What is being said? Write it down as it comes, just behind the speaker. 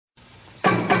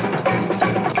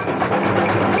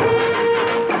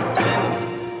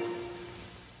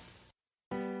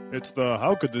It's the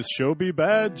How Could This Show Be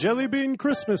Bad Jelly Bean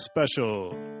Christmas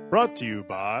Special, brought to you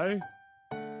by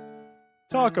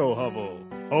Taco Hovel,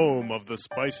 home of the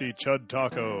spicy chud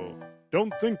taco.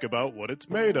 Don't think about what it's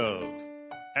made of.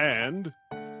 And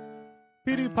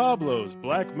Petey Pablo's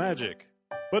Black Magic,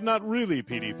 but not really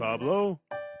Petey Pablo.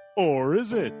 Or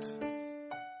is it?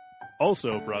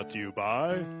 Also brought to you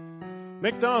by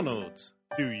McDonald's.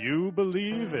 Do you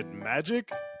believe in magic?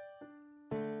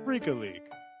 Freak-a-leak.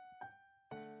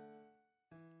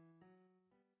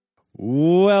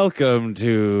 Welcome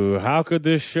to How Could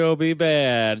This Show Be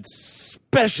Bad?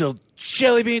 Special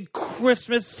Jelly Bean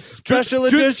Christmas Special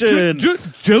Edition.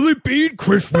 Jelly Bean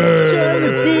Christmas. Jelly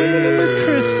Bean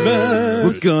Christmas.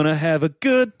 We're gonna have a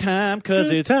good time because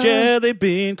it's Jelly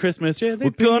Bean Christmas. We're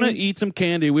gonna eat some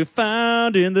candy we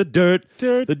found in the dirt.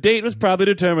 The date was probably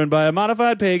determined by a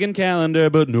modified pagan calendar,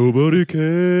 but nobody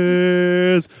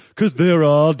cares because they're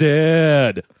all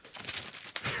dead.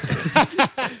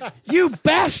 You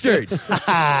bastard!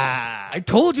 I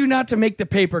told you not to make the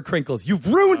paper crinkles. You've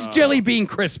ruined Jelly Bean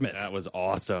Christmas. That was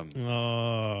awesome.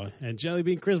 Oh, and Jelly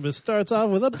Bean Christmas starts off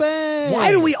with a bang.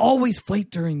 Why do we always fight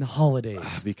during the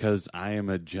holidays? Because I am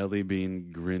a Jelly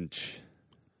Bean Grinch.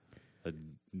 A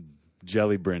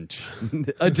Jelly Brinch.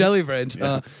 A jelly branch.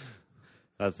 Yeah.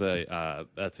 That's a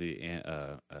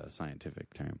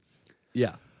scientific term.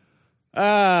 Yeah.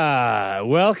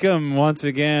 Welcome once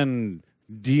again,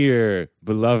 dear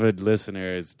beloved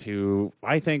listeners, to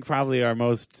I think probably our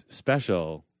most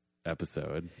special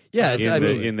episode. Yeah,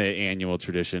 in the annual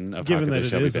tradition of given How Could that This it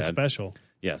Show is Be a Bad. special.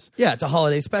 Yes. Yeah, it's a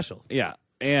holiday special. Yeah,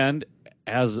 and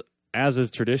as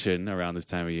is tradition around this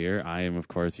time of year, I am of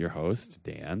course your host,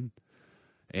 Dan,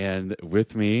 and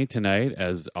with me tonight,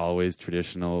 as always,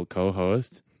 traditional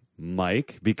co-host,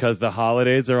 Mike, because the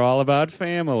holidays are all about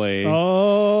family.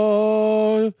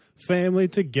 Oh, family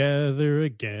together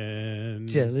again.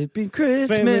 Jelly Bean Family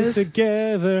Christmas.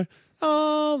 together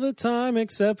all the time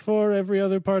except for every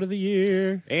other part of the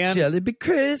year. And Jelly Bean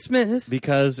Christmas.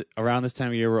 because around this time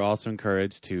of year, we're also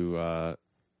encouraged to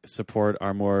support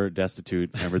our more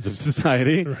destitute members of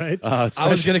society. Right. I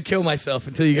was going to kill myself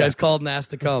until you guys called and asked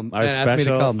to come. our and asked me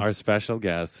to come. our special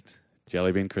guest,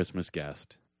 Jelly Bean Christmas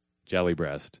guest, Jelly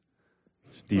Breast,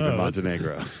 Stephen Oh.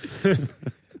 Montenegro.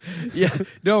 Yeah,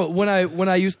 no. When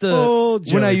I used to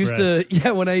Old when I Jelly used Breast.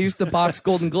 to when I used to box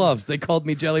Golden Gloves, they called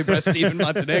me Jelly Breast Stephen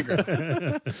Montenegro.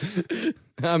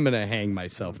 I'm gonna hang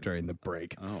myself during the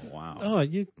break. Oh wow! Oh,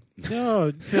 you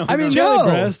no. I mean, Jelly no.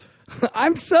 Breast.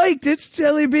 I'm psyched. It's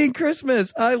Jelly Bean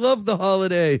Christmas. I love the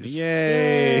holidays.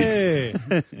 Yay!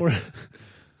 Hey.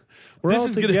 We're This all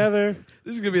is gonna- together.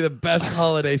 This is gonna be the best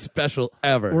holiday special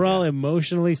ever. We're all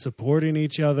emotionally supporting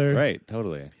each other. Right,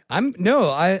 totally. I'm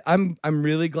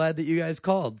really glad that you guys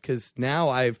called because now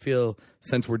I feel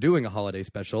since we're doing a holiday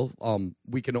special,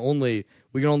 we can only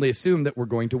assume that we're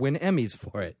going to win Emmys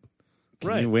for it. Can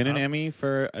Right. you win an Emmy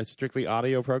for a strictly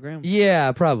audio program?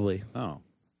 Yeah, probably. Oh,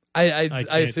 I can't-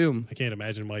 assume. I can't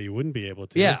imagine why you wouldn't be able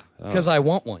to. Yeah, because I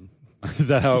want one. is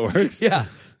that how it works? Yeah.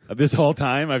 This whole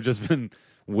time, I've just been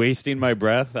wasting my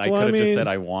breath. I Well, could have I just mean- said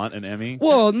I want an Emmy.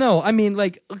 Well, no, I mean,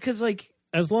 because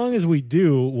As long as we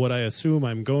do what I assume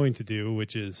I'm going to do,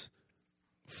 which is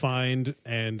find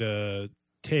and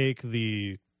take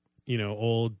the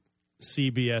old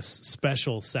CBS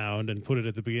special sound and put it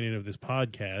at the beginning of this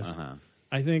podcast, Uh-huh.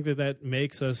 I think that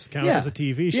makes us count as a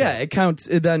TV show. Yeah, it counts.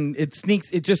 Then it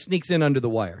just sneaks in under the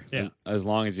wire. Yeah. As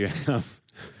long as you have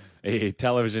a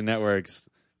television network's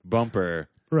bumper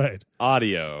Right.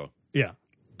 audio, Yeah.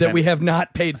 That we have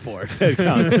not paid for.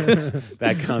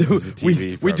 that counts as a TV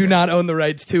we do program. not own the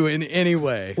rights to in any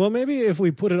way. Well, maybe if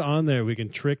we put it on there, we can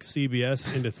trick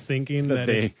CBS into thinking that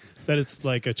it's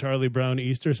like a Charlie Brown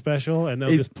Easter special, and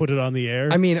they'll just put it on the air.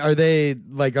 I mean, are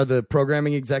the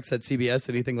programming execs at CBS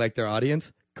anything like their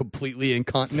audience? Completely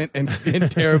incontinent and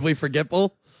terribly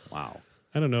forgetful? Wow.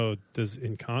 I don't know. Does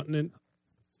incontinent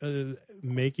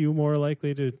make you more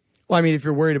likely to? Well, I mean, if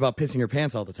you're worried about pissing your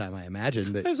pants all the time, I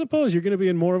imagine that. I suppose you're going to be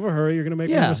in more of a hurry. You're going to make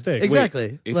more Yeah, mistakes.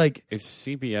 exactly. If, Like if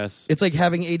CBS, it's like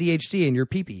having ADHD in your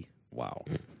pee-pee. wow.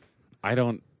 I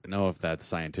don't know if that's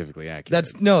scientifically accurate.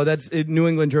 That's New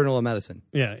England Journal of Medicine.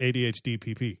 Yeah, ADHD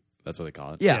PP. That's what they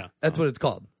call it. Yeah, Yeah. that's what it's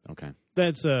called. Okay.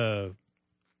 That's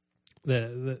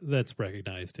that's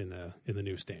recognized in the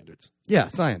new standards. Yeah,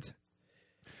 science.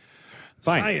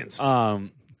 Fine.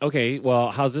 Science. Okay.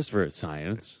 Well, how's this for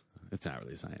science? It's not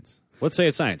really science. Let's say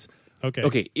it's science. Okay.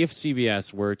 Okay. If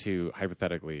CBS were to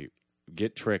hypothetically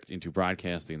get tricked into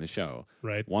broadcasting the show,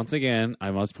 Right. once again,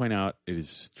 I must point out it is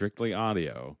strictly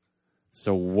audio.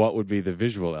 So, what would be the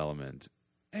visual element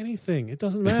anything. It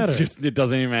doesn't matter. It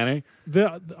doesn't even matter.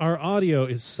 Our audio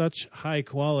is such high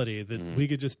quality that we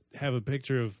could just have a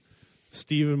picture of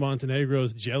Steven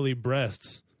Montenegro's jelly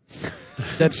breasts.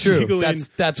 That's true. Jiggling,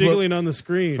 That's jiggling on the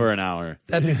screen For an hour.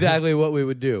 That's exactly what we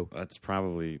would do. That's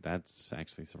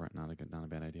actually not a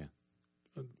bad idea.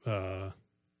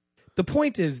 The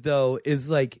point is, though, is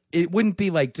like it wouldn't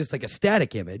be like just like a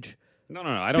static image No.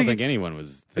 I don't think anyone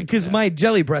was thinking because that. my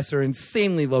jelly breasts are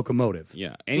insanely locomotive. Yeah,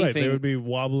 right, anything. they would be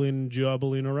wobbling,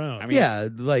 jobbling around. I mean, Yeah,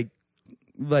 like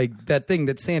that thing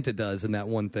that Santa does in that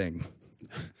one thing.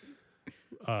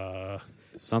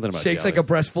 something about Shakes jelly. like a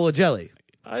breast full of jelly.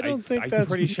 I don't think I'm that's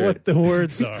pretty sure. what the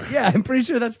words are. Yeah, I'm pretty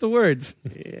sure that's the words.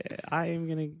 Yeah, I am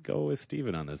gonna go with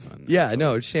Steven on this one. Yeah,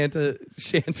 no, Shanta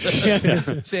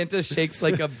shakes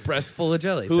like a breast full of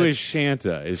jelly. Who That's- is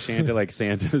Shanta? Is Shanta like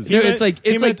Santa's? You know, it's like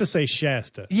he it's meant like to say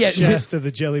Shasta. Yeah. Shasta,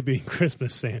 the jelly bean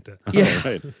Christmas Santa. yeah,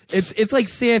 Right. it's like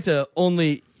Santa,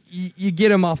 only you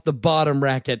get him off the bottom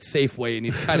rack at Safeway, and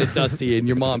he's kind of dusty, and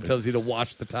your mom tells you to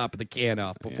wash the top of the can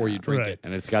off before you drink Right. it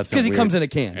And it's got some because he weird- comes in a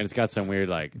can and it's got some weird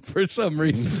like for some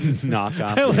reason.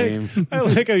 knockoff name. I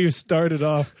like how you started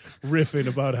off riffing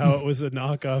about how it was a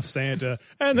knockoff Santa,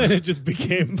 and then it just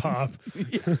became pop.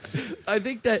 I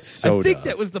think that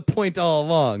Soda. was the point all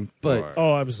along, but Or-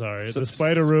 Oh, I'm sorry. So- The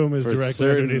Spider Room is for directly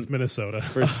certain- underneath Minnesota.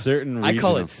 For certain I reason,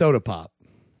 call it soda pop.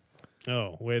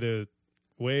 Oh, way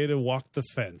to walk the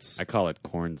fence. I call it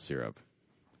corn syrup.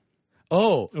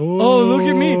 Oh, look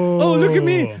at me. Oh, look at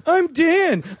me. I'm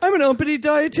Dan. I'm an uppity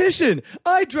dietitian.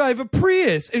 I drive a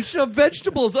Prius and shove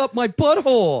vegetables up my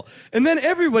butthole. And then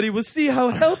everybody will see how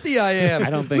healthy I am. I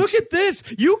don't think Look at this.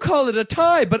 You call it a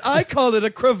tie, but I call it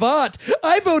a cravat.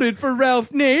 I voted for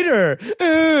Ralph Nader.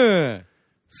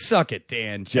 Suck it,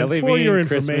 Dan. Jelly For bean your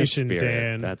Christmas information, spirit.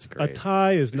 Dan, That's a great.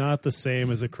 tie is not the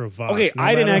same as a cravat. Okay, no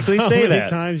I didn't matter actually how say many that.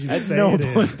 times you At say no it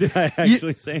is. point did I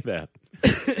actually say that.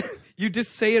 You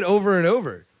just say it over and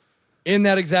over in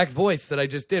that exact voice that I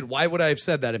just did. Why would I have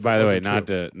said that if By it the way,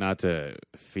 wasn't not to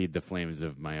feed the flames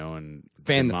of my own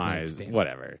Fan the demise. flames, Dan.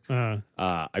 Whatever. I'm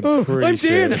Oh, pretty I'm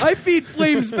sure. Dan. I feed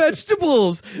flames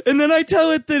vegetables, and then I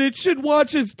tell it that it should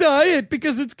watch its diet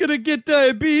because it's going to get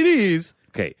diabetes.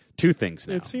 Okay, two things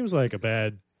now. It seems like a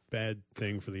bad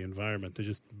thing for the environment to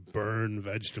just burn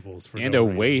vegetables for And no a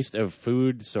reason. waste of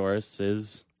food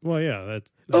sources. Well, yeah,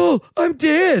 that's Oh, I'm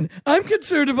Dan. I'm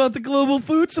concerned about the global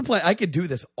food supply. I could do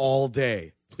this all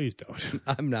day. please don't.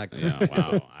 I'm not. Yeah,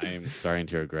 wow. I am starting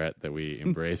to regret that we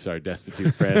embrace our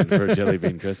destitute friend for Jelly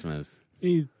Bean Christmas.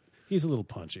 He's a little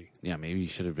punchy. Yeah, maybe you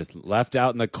should have just left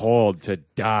out in the cold to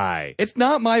die. It's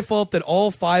not my fault that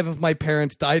all 5 of my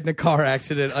parents died in a car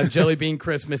accident on Jelly Bean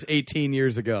Christmas 18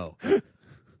 years ago.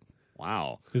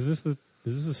 Wow. Is this the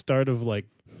start of like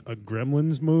a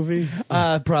Gremlins movie?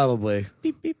 Probably.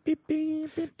 Maybe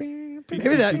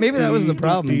that was the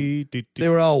problem. They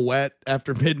were all wet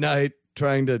after midnight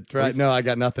trying to try. No, I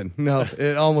got nothing. No,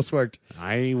 it almost worked.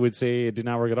 I would say it did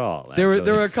not work at all. There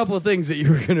actually. were a couple of things that you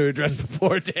were going to address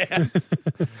before, Dan.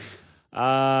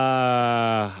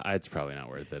 It's probably not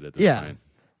worth it at this Yeah. point.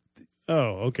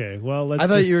 Oh, okay. Well, let's. I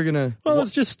thought just, you were going to. Well,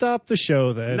 let's just stop the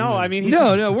show then. No, I mean,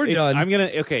 No, we're done. I'm gonna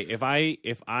if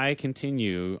I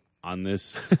continue on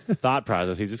this thought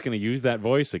process, he's just gonna use that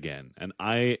voice again, and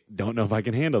I don't know if I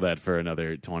can handle that for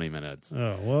another 20 minutes.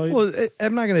 Oh well, Well,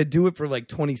 I'm not going to do it for like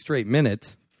 20 straight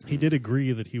minutes. he did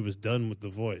agree that he was done with the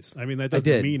voice. I mean, that I doesn't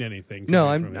did. mean anything. No,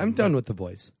 coming from I'm him, done but- with the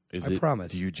voice. Is I it,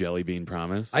 promise. Do you Jelly Bean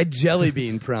promise? I jelly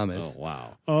bean promise. Oh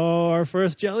wow. Oh, our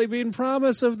first Jelly Bean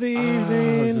promise of the Oh,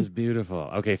 evening. this is beautiful.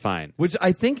 Okay, fine. Which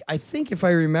I think if I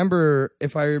remember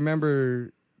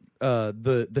the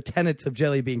tenets of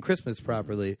Jelly Bean Christmas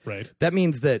properly, Right. that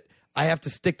means that I have to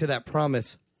stick to that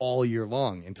promise all year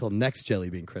long until next Jelly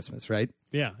Bean Christmas, right?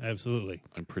 Yeah, absolutely.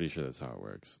 I'm pretty sure that's how it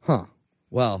works. Huh.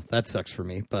 Well, that sucks for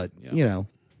me, but Yeah. you know,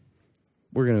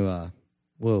 we're gonna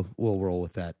we'll roll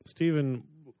with that. Stephen,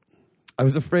 I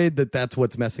was afraid that that's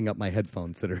what's messing up my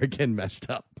headphones that are again messed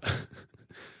up.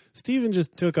 Stephen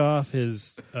just took off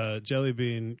his Jelly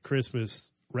Bean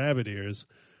Christmas rabbit ears,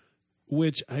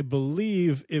 which I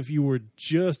believe, if you were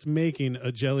just making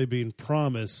a Jelly Bean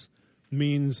promise,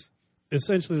 means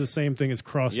essentially the same thing as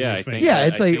crossing Yeah, your I think- fingers. Yeah, I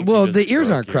it's like think you well, just the ears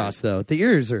broke aren't yours. crossed though. The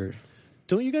ears are.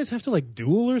 Don't you guys have to like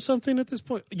duel or something at this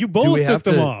point? You both we took have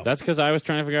them to- off. That's because I was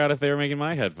trying to figure out if they were making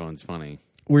my headphones funny.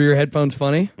 Were your headphones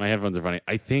funny? My headphones are funny.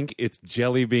 I think it's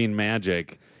Jelly Bean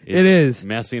magic. It is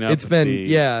messing up. It's been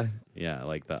the, yeah,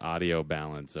 like the audio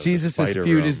balance. Of Jesus the has spider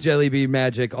spewed room. his jelly bean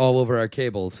magic all over our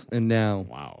cables, and now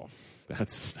Wow,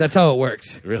 that's how it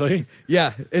works. really.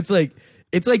 Yeah, it's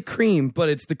like cream, but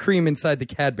it's the cream inside the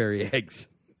Cadbury eggs.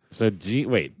 So,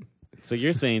 wait, So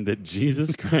you're saying that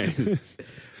Jesus Christ...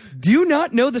 Do you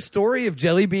not know the story of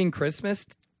Jelly Bean Christmas,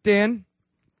 Dan?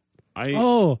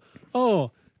 Oh,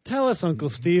 tell us, Uncle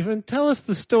Stephen. Tell us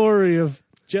the story of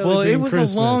Jelly Well, Bean it was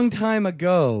Christmas. a long time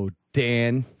ago,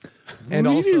 Dan. And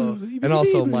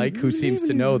also Mike, who seems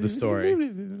to know the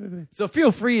story. So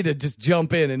feel free to just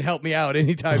jump in and help me out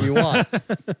anytime you want.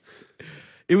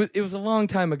 It was a long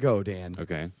time ago, Dan.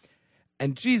 Okay,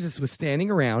 And Jesus was standing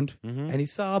around, and he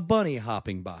saw a bunny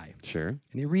hopping by. sure. And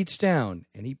he reached down,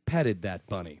 and he petted that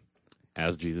bunny.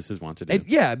 As Jesus is wont to do. And,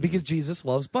 yeah, because Jesus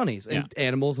loves bunnies and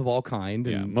animals of all kind.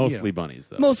 Yeah, And, mostly bunnies,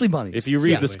 though. Mostly bunnies. If you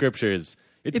read Yeah. the scriptures,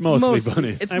 it's mostly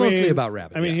bunnies. It's mostly about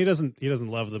rabbits. I mean, he doesn't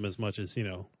love them as much as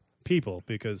people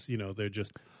because they're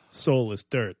just soulless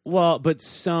dirt. Well, but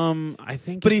some, I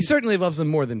think... But he certainly loves them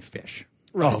more than fish.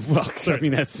 Oh, well, I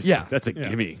mean, that's a Yeah.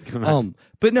 gimme. Come on.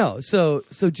 But no, so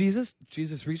Jesus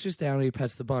reaches down and he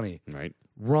pets the bunny. Right?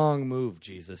 Wrong move,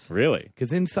 Jesus. Really?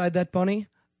 Because inside that bunny,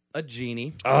 a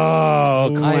genie.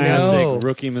 Oh, classic know.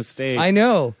 rookie mistake. I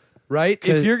know, right?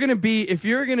 If you're gonna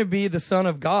be the son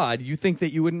of God, you think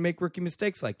that you wouldn't make rookie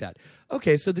mistakes like that.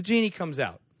 Okay, so the genie comes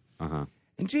out, Uh-huh.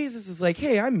 and Jesus is like,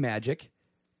 "Hey, I'm magic,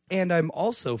 and I'm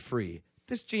also free."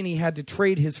 This genie had to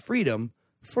trade his freedom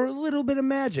for a little bit of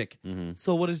magic.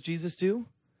 So what does Jesus do?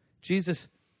 Jesus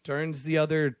turns the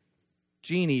other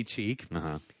genie cheek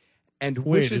Uh-huh. and Wait,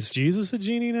 wishes. is Jesus a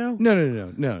genie now?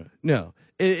 No.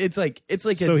 It's like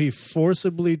So he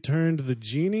forcibly turned the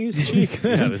genie's cheek.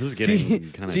 Yeah, this is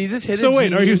getting kind of... Jesus hit. So a wait,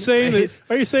 genie. are you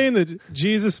saying that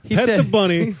Jesus pet said- the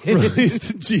bunny, released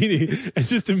the genie, and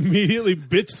just immediately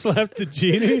bitch slapped the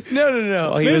genie?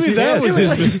 No. Maybe that was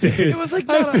his mistake. It was like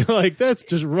I not a- feel like that's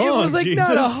just wrong. It was like Jesus.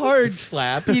 not a hard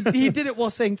slap. He did it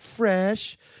while saying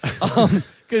fresh,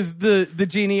 because the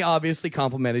genie obviously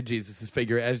complimented Jesus'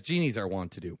 figure as genies are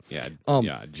wont to do. Yeah, Um,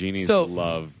 genies so-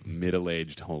 love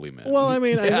middle-aged holy men. Well, I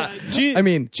mean, I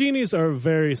mean- genies are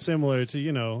very similar to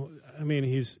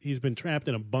he's been trapped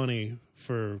in a bunny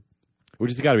for.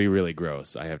 Which has got to be really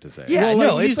gross, I have to say. Yeah, Well,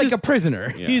 no, like, it's he's like just- a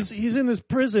prisoner. Yeah. He's in this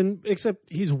prison, except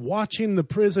he's watching the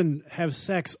prison have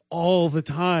sex all the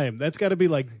time. That's got to be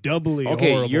like doubly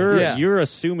Okay, horrible. Yeah. you're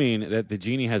assuming that the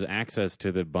genie has access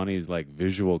to the bunny's like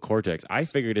visual cortex. I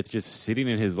figured it's just sitting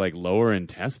in his like lower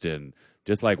intestine,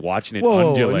 just like watching it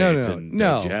undulate and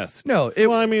digest. No.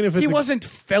 Well, I mean, if he it's a- wasn't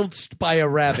felched by a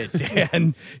rabbit,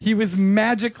 Dan. He was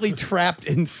magically trapped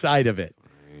inside of it.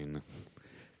 I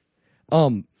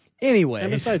mean, Anyway, And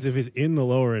besides, if he's in the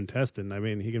lower intestine, I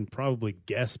mean, he can probably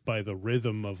guess by the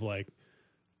rhythm of like.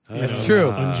 That's true.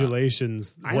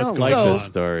 Undulations. I what's don't going like So- this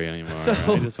story anymore. so-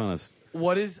 I just want to.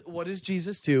 what does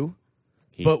Jesus do?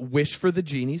 But wish for the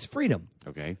genie's freedom.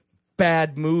 Okay.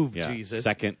 Bad move, Yeah. Jesus.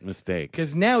 Second mistake.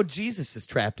 Because now Jesus is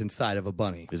trapped inside of a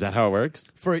bunny. Is that how it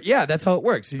works? That's how it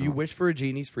works. If you wish for a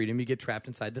genie's freedom, you get trapped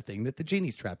inside the thing that the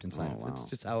genie's trapped inside of. wow. That's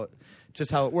just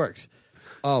how it works.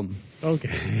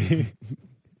 Okay.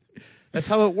 That's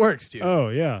how it works, dude. Oh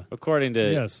yeah. According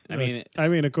to Yes. I mean,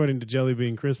 according to Jelly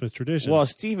Bean Christmas tradition. well,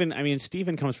 Stephen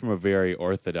comes from a very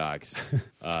orthodox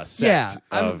sect Yeah,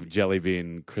 of Jelly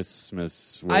Bean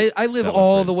Christmas. I live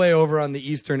all the way over on the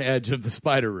eastern edge of the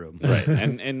spider room. right,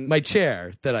 and My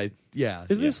chair that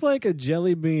is this like a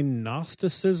Jelly Bean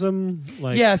Gnosticism?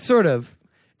 Like, yeah, sort of.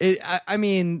 I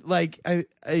mean, like,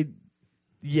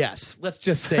 yes. Let's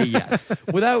just say yes,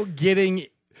 without getting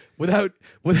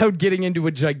into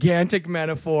a gigantic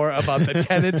metaphor about the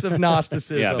tenets of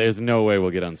Gnosticism. yeah. There's no way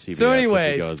we'll get on CBS So if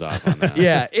anyways- he goes off on that.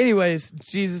 Yeah. Anyways,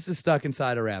 Jesus is stuck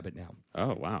inside a rabbit now.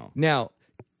 Oh wow. Now,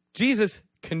 Jesus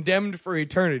condemned for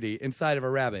eternity inside of a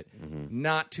rabbit.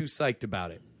 Not too psyched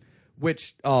about it.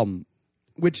 Which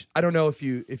I don't know if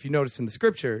you notice in the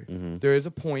scripture, there is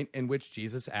a point in which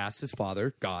Jesus asks his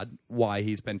father, God, why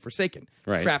he's been forsaken,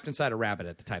 Right. trapped inside a rabbit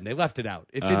at the time. They left it out.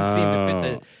 It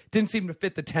didn't seem to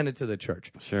fit the tenets of the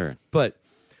church. Sure. But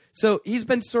so he's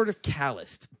been sort of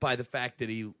calloused by the fact that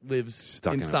he lives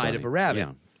Stuck in a inside of bunny. a rabbit.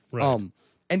 Yeah. Right.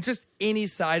 And just any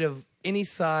sign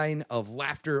of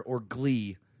laughter or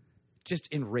glee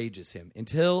just enrages him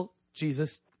until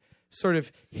Jesus sort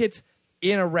of hits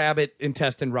in a rabbit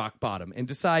intestine rock bottom and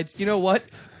decides, you know what?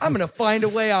 I'm going to find a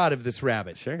way out of this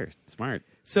rabbit. Sure. Smart.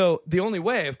 So the only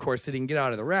way, of course, that he can get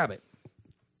out of the rabbit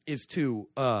is to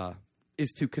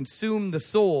consume the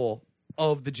soul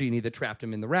of the genie that trapped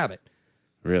him in the rabbit.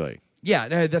 Really. Yeah,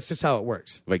 no, that's just how it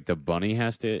works. Like the bunny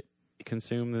has to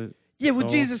consume the. Yeah, well, soul?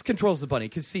 Jesus controls the bunny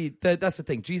because see, that's the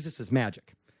thing. Jesus is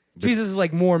magic. Jesus is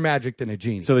like more magic than a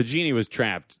genie. So the genie was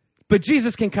trapped. But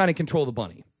Jesus can kind of control the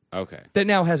bunny Okay. that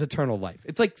now has eternal life.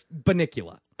 It's like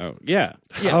Bunnicula. Oh, yeah.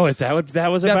 Yeah. Oh, is that what that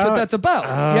was That's about? what that's about.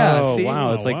 Oh, Yeah, see?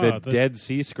 wow. It's Oh, like wow. the Dead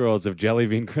Sea Scrolls of Jelly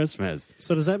Bean Christmas.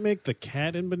 So does that make the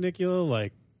cat in Bunnicula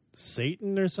like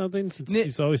Satan or something? Since Ni-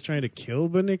 he's always trying to kill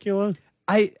Bunnicula?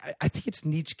 I think it's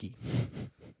Nietzsche.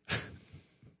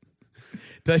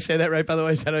 Did I say that right, by the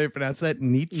way? Is that how you pronounce that?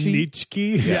 Nietzsche?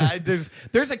 Nietzsche? Yeah,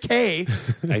 there's a K,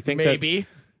 I think maybe.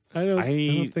 I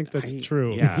don't think that's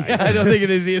true. Yeah. Yeah, I don't think it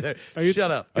is either. you-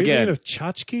 Shut up. Are you Again. thinking of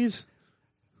tchotchkes?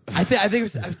 I think I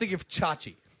was thinking of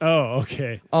Chachi. Oh,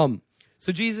 okay.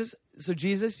 So Jesus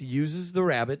uses the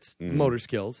rabbit's motor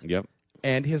skills Yep.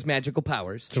 and his magical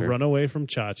powers To run away from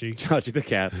Chachi. Chachi the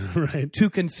cat. Right. to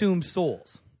consume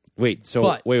souls, Wait, so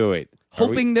But- wait. Are we-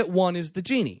 hoping that one is the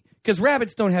genie. Because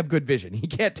rabbits don't have good vision. He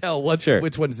can't tell Sure.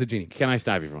 which one is the genie. Can I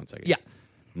stop you for 1 second? Yeah.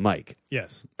 Mike,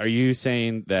 Yes. are you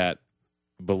saying that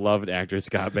beloved actor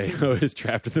Scott Baio is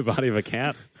trapped in the body of a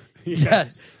cat?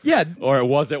 Yes. Yeah. Or it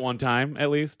was at one time, at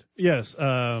least? Yes.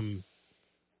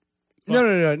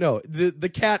 No.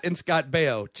 The cat and Scott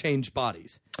Baio change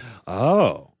bodies.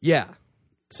 Oh. Yeah.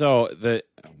 So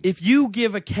If you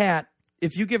give a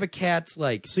cat's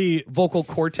like See- vocal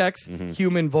cortex,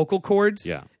 human vocal cords,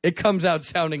 Yeah. it comes out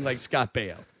sounding like Scott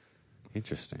Baio.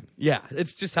 interesting. Yeah,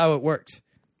 it's just how it works.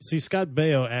 See, Scott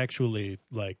Baio actually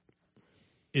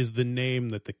is the name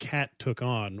that the cat took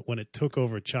on when it took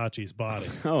over Chachi's body.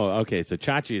 Oh, okay. So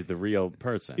Chachi is the real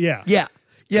person. Yeah. Yeah.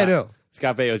 Yeah, no.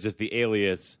 Scott Baio is just the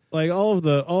alias. Like all of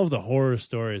the horror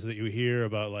stories that you hear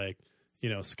about, like,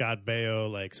 Scott Baio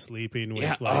like sleeping with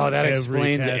Yeah. like Oh, that every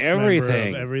explains cast member of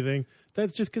everything. everything.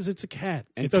 That's just because it's a cat.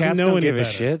 And it doesn't cats know don't any give a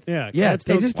better. shit? Yeah, Yeah, cats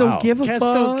they just don't Wow. give a Cats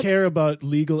fuck. don't care about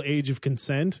legal age of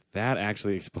consent. That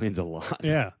actually explains a lot.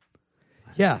 Yeah.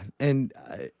 Yeah, and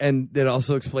it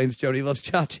also explains Jody loves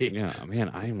Chachi. Yeah, man,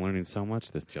 I am learning so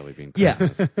much this Jelly Bean Yeah.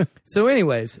 Christmas. So,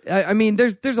 anyways, I mean,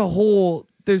 there's a whole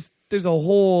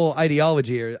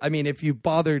ideology here. I mean, if you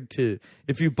bothered to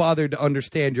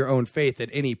understand your own faith at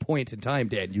any point in time,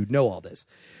 Dan, you'd know all this.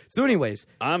 So, anyways,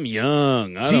 I'm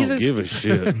young. I Jesus- don't give a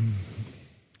shit.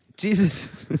 Jesus,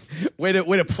 way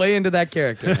to play into that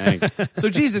character. Thanks. So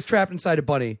Jesus, trapped inside a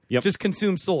bunny, Yep. just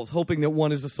consumes souls, hoping that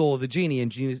one is the soul of the genie,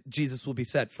 and Jesus will be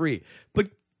set free.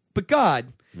 But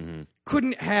God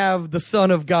couldn't have the Son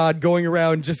of God going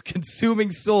around just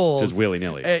consuming souls, Just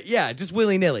willy-nilly. just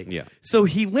willy nilly. Yeah. So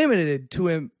He limited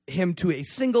him to a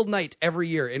single night every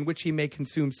year in which He may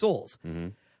consume souls.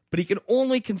 But He can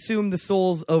only consume the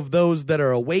souls of those that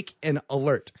are awake and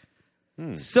alert.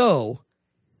 So,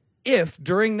 if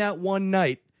during that one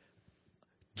night,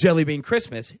 Jelly Bean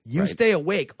Christmas, you stay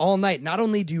awake all night, not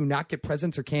only do you not get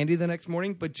presents or candy the next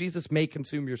morning, but Jesus may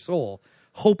consume your soul,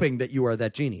 hoping that you are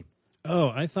that genie. Oh,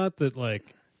 I thought that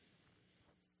like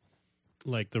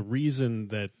the reason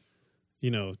that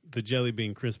the Jelly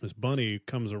Bean Christmas bunny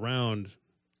comes around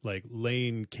like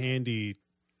laying candy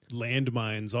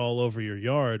landmines all over your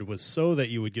yard was so that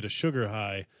you would get a sugar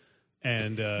high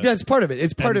and That's part of it.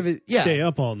 It's part of it. Yeah. stay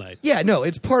up all night. Yeah, no,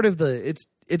 it's part of the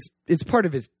it's part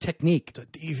of his technique. It's a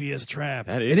devious trap.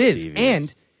 That It is.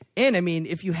 devious. And I mean,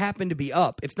 if you happen to be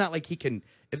up, it's not like he can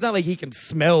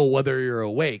smell whether you're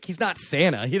awake. He's not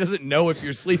Santa. He doesn't know if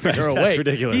you're sleeping or That's awake.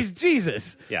 ridiculous. He's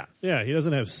Jesus. Yeah. Yeah, he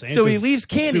doesn't have Santa's So he leaves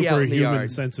candy out in the superhuman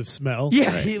yard. sense of smell.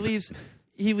 Yeah, Right.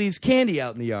 he leaves candy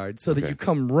out in the yard so that Okay. you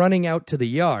come running out to the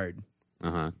yard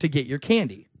Uh-huh. to get your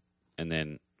candy. And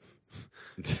then,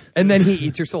 And then he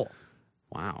eats your soul,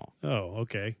 wow. Oh,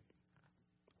 okay.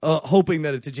 hoping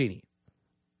that it's a genie.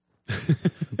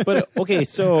 But okay,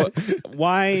 so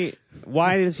why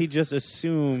does he just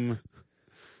assume,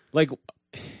 like,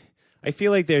 I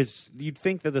feel like you'd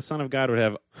think that the Son of God would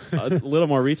have a little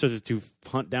more resources to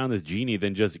hunt down this genie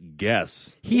than just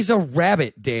guess. He's a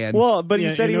rabbit, Dan. Well, but Yeah,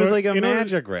 you said in he was order- like a in order-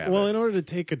 magic rabbit. Well, in order to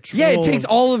take control, yeah, it takes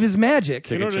all of his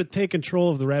magic. in order to take control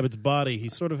of the rabbit's body, he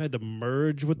sort of had to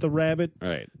merge with the rabbit.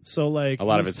 right. So like A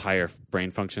lot of he's- h's higher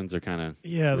brain functions are kind of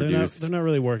yeah, reduced. they're not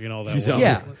really working all that He's well. only,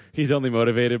 Yeah. he's only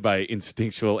motivated by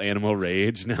instinctual animal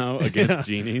rage now against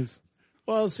genies.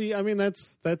 Well, see, I mean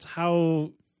that's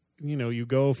how you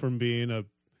go from being a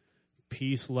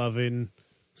peace-loving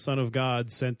Son of God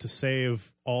sent to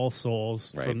save all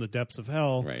souls Right. from the depths of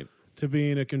hell Right. to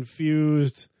being a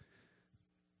confused,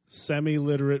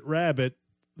 semi-literate rabbit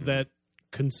that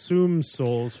consumes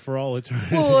souls for all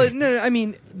eternity. Well, no, I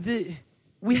mean,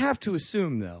 we have to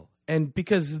assume though, and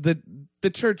because the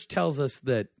church tells us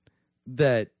that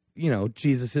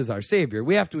Jesus is our savior,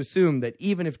 we have to assume that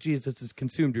even if Jesus has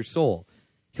consumed your soul,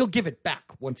 he'll give it back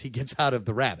once he gets out of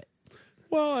the rabbit.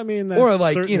 Well, I mean, that's Or,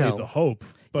 like, certainly the hope.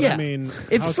 But yeah, I mean,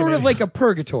 it's how sort can of like a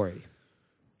purgatory.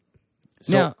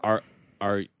 So Now-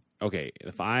 are okay,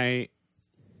 if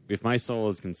if my soul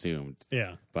is consumed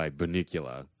Yeah. by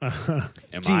Bunnicula,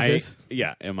 am Jesus.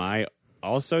 am I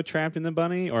also trapped in the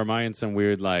bunny, or am I in some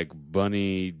weird like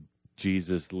bunny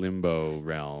Jesus limbo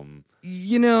realm?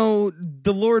 You know,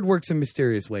 the Lord works in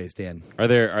mysterious ways, Dan. I'm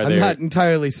I'm not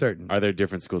entirely certain. Are there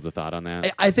different schools of thought on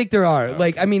that? I think there are.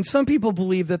 Like, I mean, some people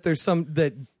believe that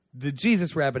that the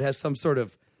Jesus rabbit has some sort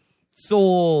of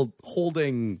soul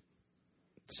holding,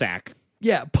 Sack.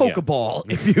 Pokeball,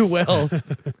 if you will,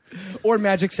 or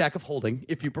magic sack of holding,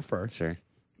 if you prefer. Sure.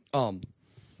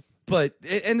 But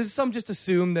there's some just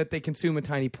assume that they consume a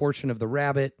tiny portion of the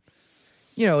rabbit.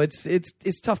 You know, it's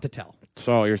tough to tell.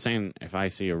 So you're saying if I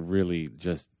see a really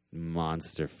just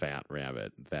monster fat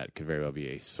rabbit, that could very well be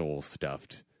a soul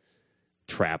stuffed,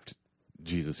 trapped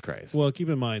Jesus Christ. Well, keep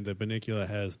in mind that Bunnicula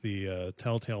has the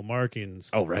telltale markings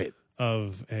oh right.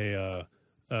 of a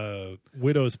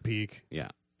widow's peak Yeah.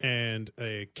 and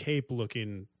a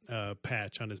cape-looking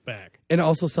patch on his back. And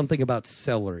also something about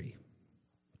celery.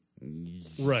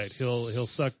 Right. He'll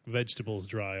suck vegetables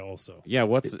dry also. Yeah,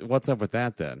 what's up with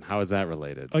that then? How is that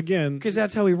related? Again, Because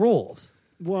that's how he rolls.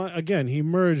 well, again, he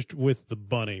merged with the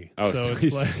bunny. Oh, so he's,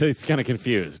 it's like, he's kind of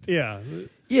confused. yeah,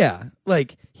 Yeah,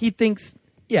 like he thinks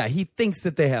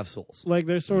that they have souls. like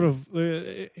they're sort of,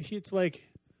 it's like,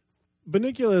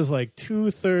 Bunnicula is like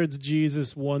 2/3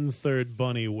 Jesus, 1/3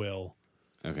 bunny will.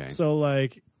 Okay. So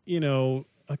like, you know,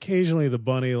 occasionally the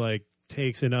bunny like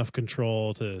takes enough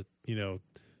control to, you know,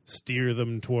 steer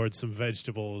them towards some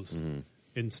vegetables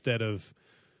instead of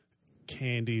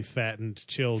candy fattened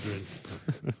children.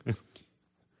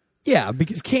 Yeah,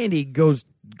 because candy goes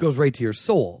right to your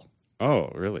soul,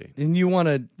 Oh, really? and you want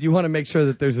to make sure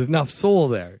that there's enough soul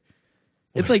there.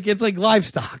 It's like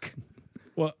livestock.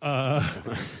 Well,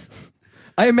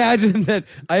 I imagine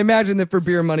that for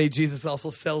beer money, Jesus also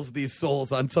sells these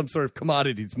souls on some sort of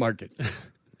commodities market.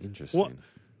 Interesting. Well-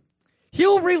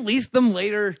 He'll release them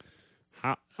later.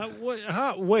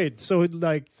 wait, so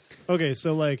like, okay,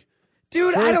 so like,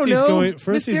 Dude, First I don't he's know. going-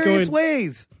 first he's Mysterious going-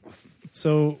 ways.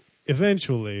 so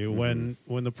eventually when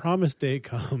the promised day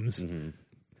comes,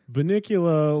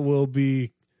 Bunnicula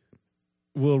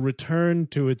will return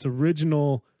to its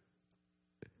original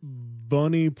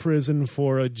bunny prison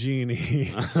for a genie.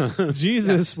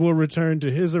 Jesus will return to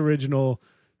his original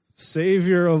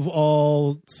savior of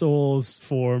all souls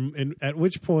form, and at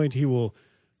which point he will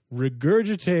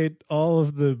regurgitate all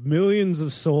of the millions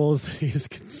of souls that he has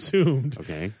consumed,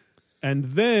 Okay. and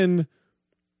then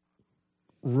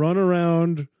run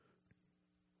around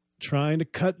trying to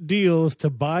cut deals to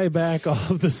buy back all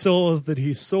of the souls that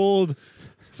he sold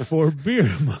for beer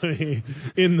money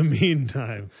in the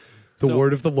meantime. The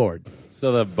word of the Lord.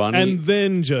 So the bunny And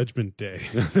then Judgment Day.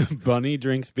 bunny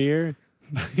drinks beer,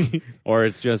 or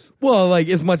it's just Well, like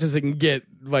as much as it can get,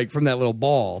 like from that little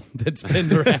ball that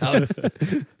spins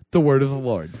around. The word of the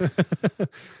Lord.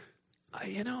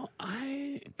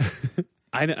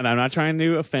 and I'm not trying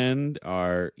to offend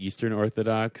our Eastern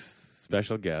Orthodox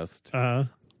special guest. I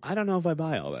don't know if I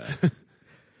buy all that.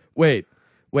 Wait.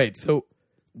 So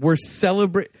we're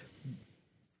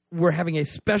having a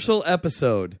special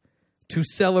episode to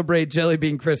celebrate Jelly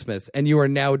Bean Christmas, and you are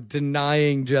now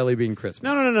denying Jelly Bean Christmas.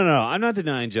 No. I'm not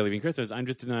denying Jelly Bean Christmas. I'm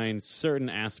just denying certain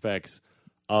aspects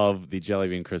of the Jelly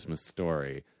Bean Christmas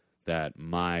story that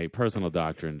my personal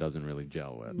doctrine doesn't really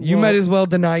gel with. You might as well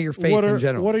deny your faith What are, in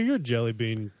general. what are your jelly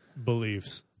bean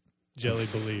beliefs? Jelly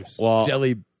beliefs. Well,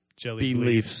 Jelly jelly bean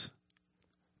beliefs.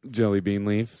 jelly bean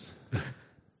leaves,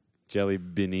 jelly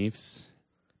beneaths.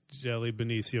 Jelly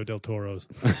Benicio del Toro's.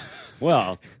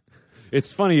 Well,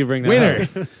 it's funny you bring that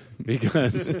Winner. up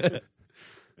because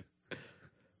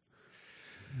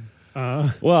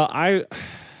well, I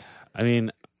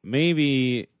mean,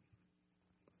 maybe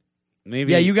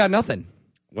Yeah, you got nothing.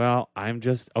 Well, I'm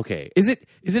just okay. Is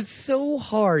it so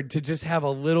hard to just have a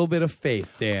little bit of faith,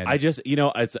 Dan? I just,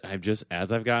 as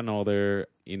I've gotten older,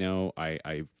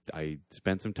 I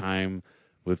spent some time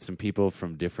with some people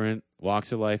from different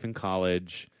walks of life in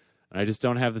college, and I just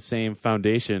don't have the same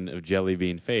foundation of jelly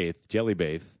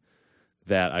baith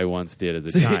that I once did as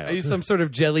a child. Are you some sort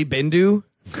of jelly bindu?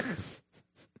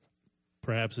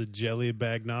 Perhaps a jelly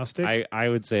bagnostic? I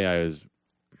would say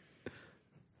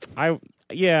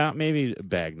maybe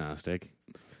bagnostic.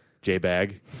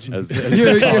 J-bag.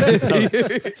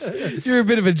 You're a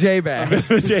bit of a J-bag.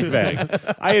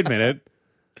 J-bag. I admit it.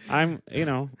 I'm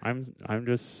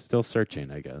just still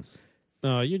searching, I guess.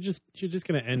 You're just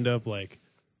gonna end up like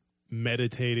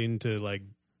meditating to like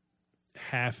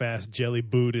half-ass jelly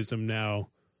Buddhism now.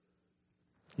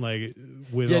 Like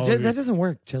with Yeah, all that of your- doesn't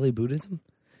work. Jelly Buddhism.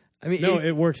 I mean, no,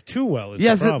 it works too well. Is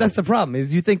yes, the problem. that's the problem.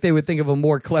 Is you think they would think of a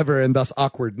more clever and thus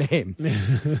awkward name?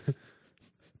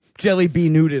 Jelly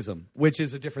Bean nudism, which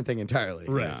is a different thing entirely.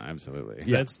 Right. Yeah, absolutely.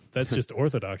 That's just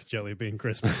Orthodox Jelly Bean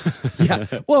Christmas. Yeah.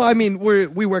 Well, I mean,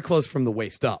 we wear clothes from the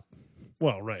waist up.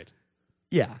 Well, right.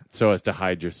 Yeah. So as to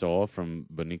hide your soul from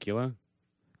Bunnicula?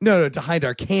 No, to hide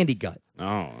our candy gut.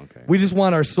 Oh, okay. We just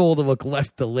want our soul to look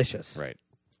less delicious. Right.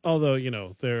 Although,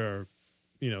 there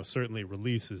are, certainly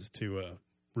releases to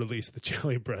release the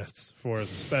jelly breasts for the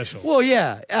special. Well,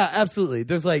 yeah, absolutely.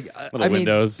 There's like, Little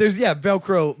windows. There's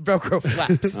Velcro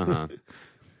flaps. Uh-huh.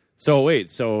 So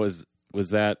wait, was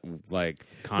that like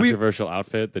controversial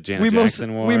outfit that Janet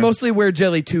Jackson wore? We mostly wear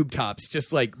jelly tube tops,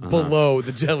 just like below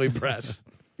the jelly breast.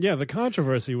 Yeah, the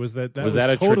controversy was that was that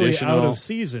a totally traditional- out of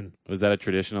season. Was that a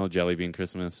traditional Jelly Bean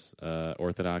Christmas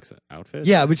Orthodox outfit?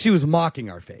 Yeah, but she was mocking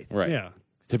our faith. Right. Yeah.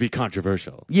 To be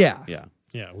controversial. Yeah. Yeah.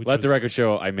 Yeah. Which Let was- the record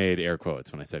show I made air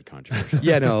quotes when I said controversial.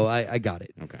 Yeah, no, I got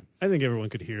it. Okay. I think everyone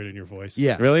could hear it in your voice.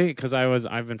 Yeah. Really? Because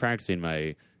I've been practicing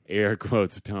my air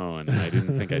quotes tone. And I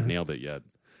didn't think I'd nailed it yet.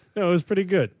 No, it was pretty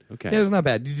good. Okay. Yeah, it was not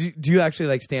bad. Do you actually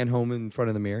like stand home in front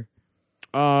of the mirror?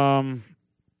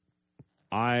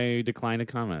 I decline to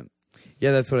comment.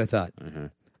 Yeah, that's what I thought. Uh-huh.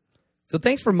 So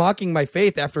thanks for mocking my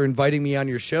faith after inviting me on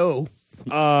your show.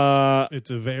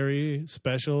 It's a very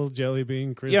special Jelly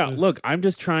Bean Christmas. Yeah, look, I'm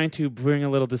just trying to bring a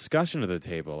little discussion to the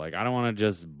table. Like, I don't want to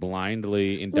just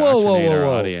blindly indoctrinate our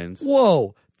audience.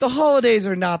 Whoa. The holidays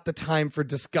are not the time for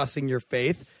discussing your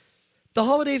faith. The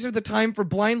holidays are the time for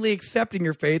blindly accepting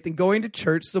your faith and going to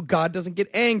church so God doesn't get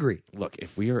angry. Look,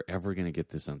 if we are ever going to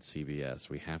get this on CBS,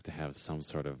 we have to have some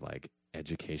sort of, like,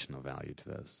 educational value to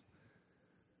this.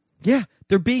 Yeah,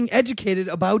 they're being educated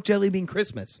about Jelly Bean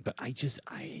Christmas. But I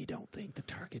don't think the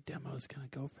target demo is going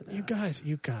to go for that. You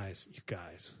guys.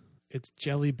 It's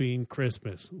Jelly Bean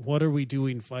Christmas. What are we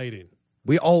doing fighting?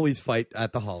 We always fight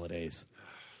at the holidays.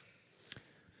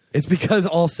 It's because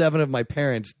all 7 of my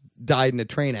parents died in a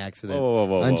train accident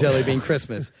on Jelly Bean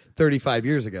Christmas 35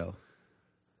 years ago.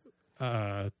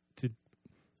 Are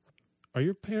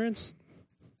your parents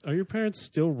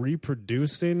still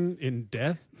reproducing in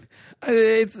death?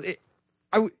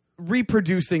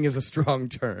 Reproducing is a strong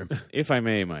term. If I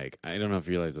may, Mike, I don't know if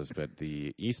you realize this, but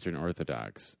the Eastern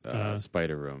Orthodox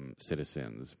Spider Room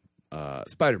citizens,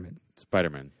 Spider-Man.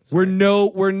 Spider-Man. We're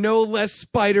no less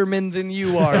Spider-Man than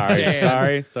you are,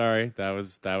 Dan. Sorry. That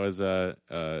was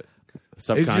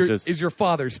subconscious. Is your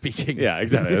father speaking? Yeah,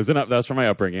 exactly. That was from my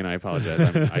upbringing. I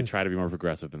apologize. I try to be more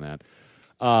progressive than that.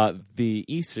 The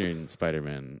Eastern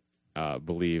Spider-Men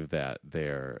believe that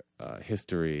their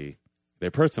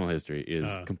personal history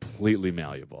is completely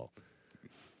malleable.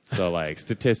 So, like,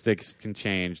 statistics can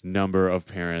change, number of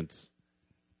parents,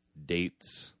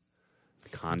 dates,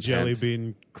 content. Jelly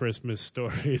Bean Christmas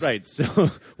stories. Right. So,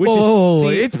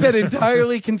 It's been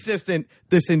entirely consistent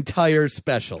this entire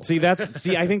special.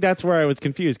 I think that's where I was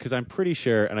confused, because I'm pretty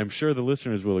sure, and I'm sure the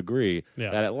listeners will agree,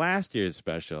 Yeah. that at last year's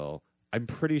special, I'm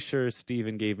pretty sure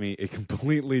Steven gave me a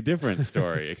completely different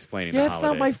story explaining the it's not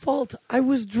holiday. my fault. I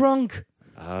was drunk.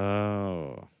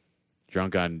 Oh.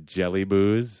 Drunk on jelly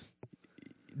booze?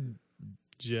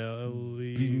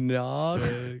 Jelly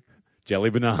Benog?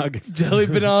 Jelly banog? Jelly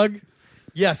Benog?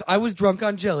 Yes, I was drunk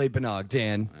on Jelly Benog,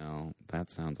 Dan. Well, that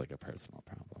sounds like a personal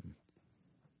problem.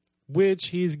 which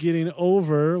he's getting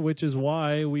over, which is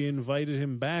why we invited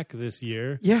him back this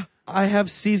year. Yeah, I have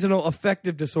seasonal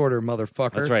affective disorder,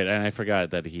 motherfucker. That's right, and I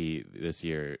forgot that he, this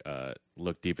year,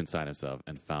 looked deep inside himself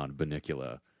and found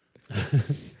Bunnicula.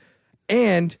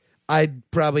 And I'd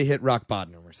probably hit rock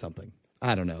bottom or something.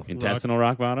 I don't know. Intestinal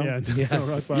rock bottom? Yeah, intestinal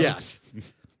rock bottom. Yeah.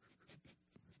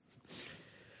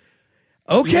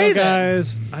 Okay, You know, then.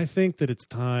 guys, I think that it's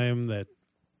time that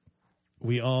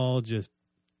we all just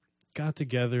got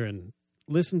together and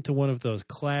listened to one of those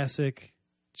classic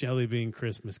Jelly Bean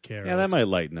Christmas carols. Yeah, that might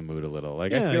lighten the mood a little.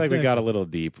 Like, I Yeah, feel like we exactly. got a little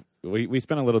deep. We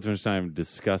spent a little too much time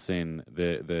discussing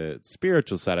the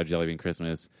spiritual side of Jelly Bean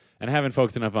Christmas and haven't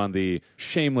focused enough on the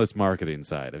shameless marketing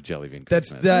side of Jelly Bean That's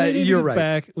Christmas. that. We need to You're get right.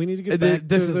 back. We need to get back.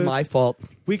 This to is the- my fault.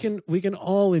 We can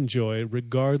all enjoy,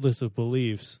 regardless of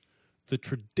beliefs, the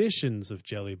traditions of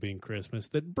Jelly Bean Christmas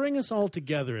that bring us all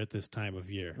together at this time of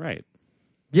year. Right.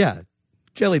 Yeah,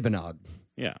 Jelly Benog.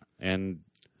 Yeah. And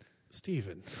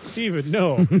Steven,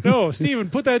 no, Steven,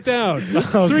 put that down.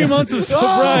 3 months of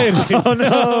sobriety. oh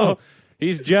no,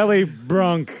 he's Jelly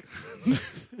Brunk.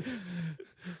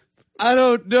 I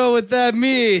don't know what that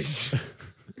means.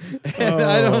 And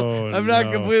I'm not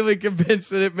no. completely convinced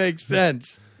that it makes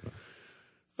sense.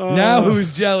 Now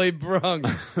who's Jelly Brung?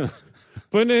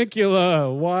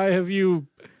 Bunnicula, why have you...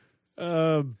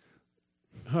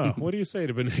 what do you say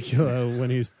to Bunnicula when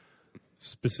he's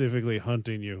specifically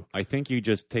hunting you? I think you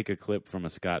just take a clip from a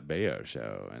Scott Baio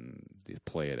show and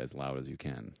play it as loud as you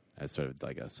can, as sort of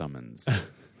like a summons.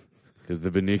 Because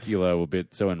the Bunnicula will be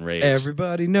so enraged.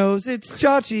 Everybody knows it's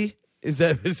Chachi. Is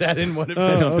that in one of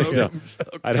I don't think so.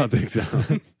 Okay. I don't think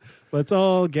so. Let's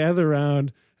all gather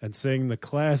around and sing the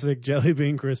classic Jelly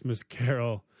Bean Christmas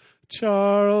Carol.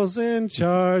 Charles in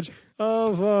charge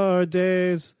of our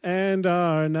days and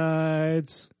our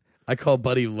nights. I call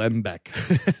Buddy Lembeck.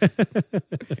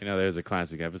 There's a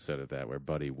classic episode of that where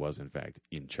Buddy was, in fact,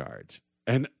 in charge.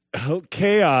 And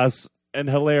chaos and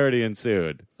hilarity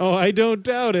ensued. Oh, I don't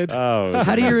doubt it. Oh,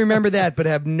 How do you remember that but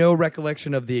have no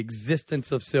recollection of the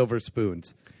existence of silver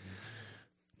spoons?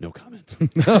 no comment.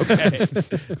 Okay.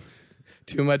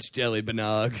 Too much jelly,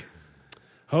 Banog.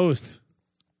 Host.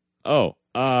 Oh,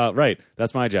 right.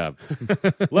 That's my job.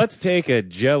 Let's take a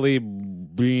jelly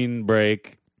bean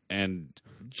break and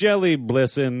jelly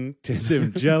listen to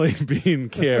some jelly bean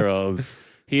carols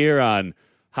here on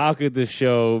How Could the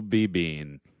Show Be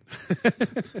Bean?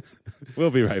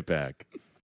 We'll be right back.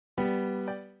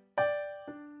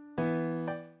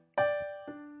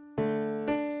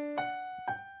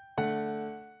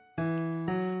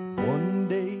 One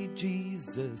day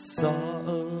Jesus saw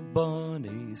a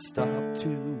bunny stop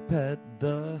to pet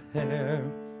the hare.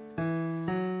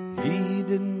 He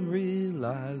didn't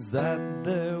realize that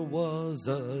there was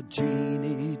a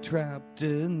genie trapped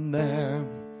in there.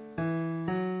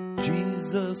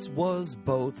 Jesus was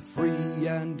both free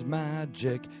and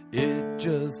magic, it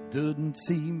just didn't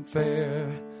seem fair.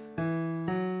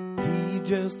 He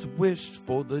just wished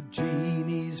for the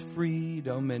genie's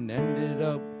freedom and ended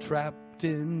up trapped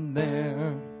in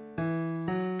there.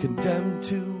 Condemned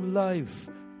to life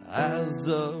as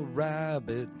a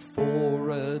rabbit for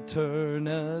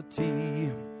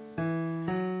eternity.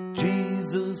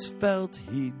 Jesus felt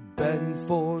he'd been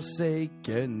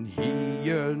forsaken, he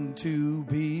yearned to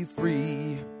be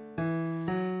free.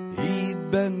 He'd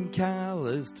been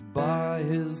calloused by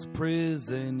his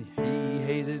prison, he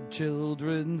hated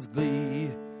children's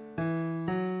glee.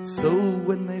 So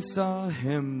when they saw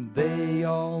him, they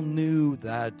all knew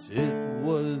that it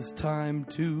was time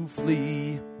to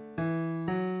flee.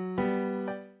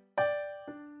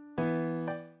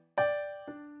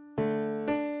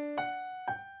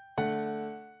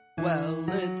 Well,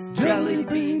 it's Jelly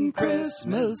Bean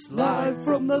Christmas, live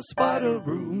from the Spider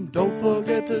Room. Don't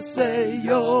forget to say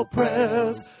your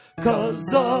prayers,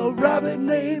 'cause a rabbit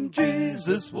named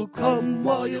Jesus will come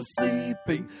while you're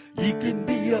sleeping. He can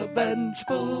be a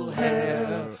vengeful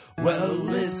hare. Well,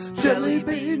 it's Jelly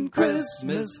Bean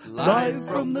Christmas, live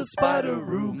from the Spider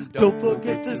Room. Don't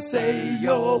forget to say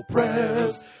your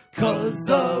prayers, 'cause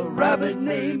a rabbit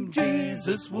named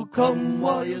Jesus will come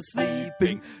while you're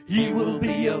sleeping. He will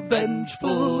be a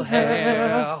vengeful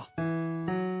hare.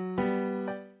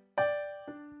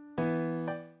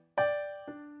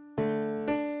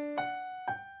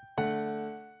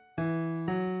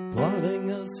 Plotting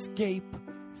escape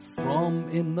from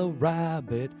in the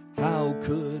rabbit, how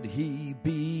could he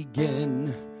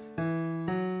begin?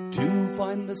 To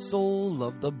find the soul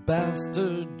of the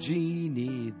bastard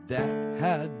genie that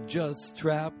had just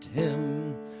trapped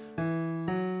him.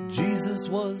 Jesus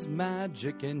was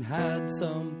magic and had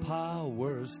some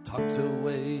powers tucked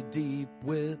away deep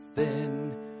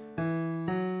within.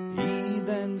 He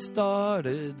then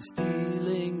started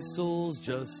stealing souls,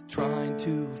 just trying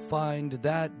to find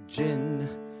that gin.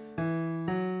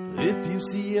 If you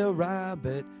see a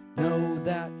rabbit, know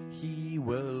that he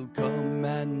will come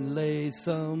and lay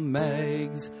some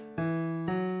eggs.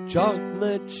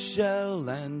 Chocolate shell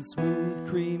and smooth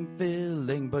cream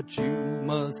filling, but you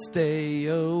must stay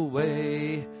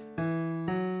away.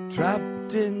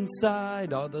 Trapped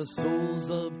inside are the souls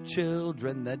of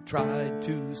children that tried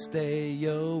to stay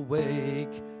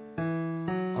awake.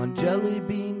 On Jelly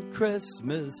Bean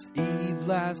Christmas Eve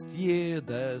last year,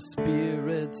 their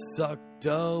spirits sucked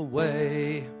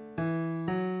away.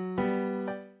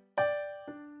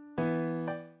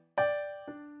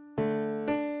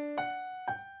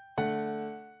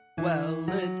 Well,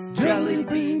 it's Jelly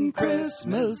Bean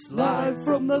Christmas, live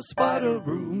from the Spider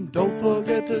Room. Don't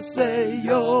forget to say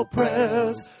your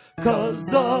prayers,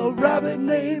 'cause a rabbit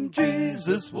named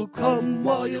Jesus will come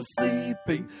while you're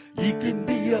sleeping. He can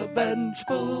be a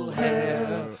vengeful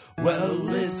hare. Well,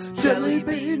 it's Jelly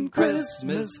Bean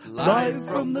Christmas, live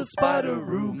from the Spider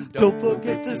Room. Don't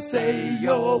forget to say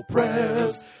your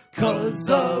prayers, 'cause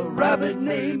a rabbit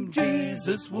named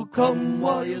Jesus will come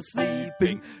while you're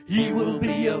sleeping. He will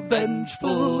be a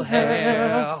vengeful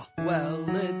hare. Well,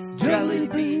 it's Jelly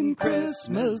Bean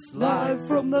Christmas, live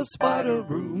from the Spider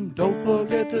Room. Don't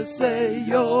forget to say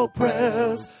your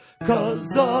prayers,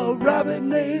 'Cause a rabbit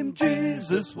named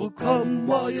Jesus will come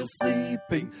while you're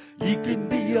sleeping. He can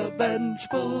be a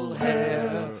vengeful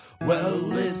hare.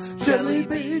 Well, it's Jelly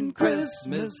Bean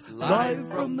Christmas, live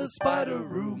from the spider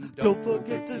room. Don't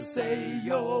forget to say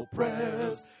your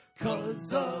prayers.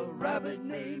 'Cause a rabbit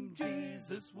named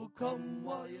Jesus will come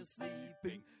while you're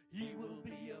sleeping. He will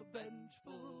be a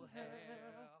vengeful hare.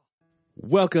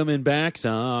 Welcome in back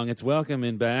song. It's Welcome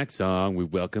in Back Song. We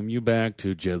welcome you back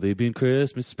to Jelly Bean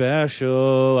Christmas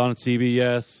Special on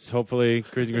CBS. Hopefully,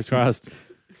 fingers crossed.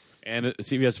 And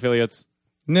CBS affiliates.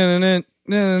 No.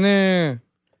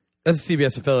 That's a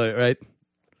CBS affiliate, right?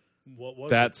 What was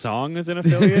That song is an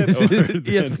affiliate?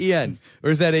 ESPN.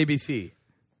 Or is that ABC?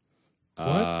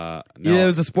 No. Yeah, it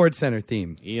was a Sports Center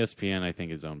theme. ESPN, I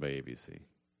think, is owned by ABC.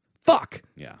 Fuck.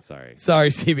 Yeah, sorry.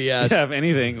 Sorry, CBS. Yeah, if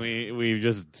anything, we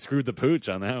just screwed the pooch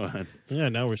on that one. Yeah,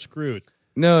 now we're screwed.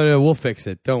 No, we'll fix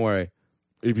it. Don't worry.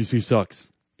 ABC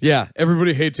sucks. Yeah,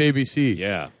 everybody hates ABC.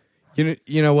 Yeah.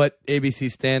 You know what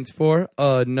ABC stands for?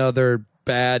 Another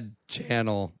bad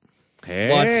channel.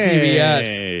 Hey. Watch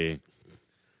CBS.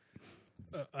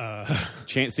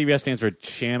 CBS stands for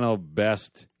Channel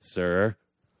Best, sir.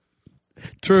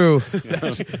 True.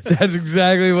 That's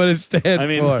exactly what it stands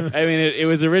for. It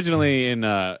was originally in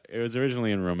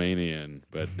Romanian,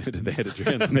 but they had to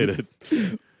translate it.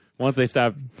 Once they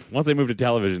moved to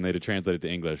television, they had to translate it to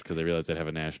English because they realized they'd have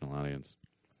a national audience.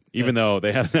 Even though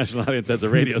they had a national audience as a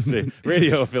radio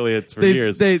affiliates for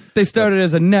years. They started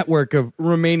as a network of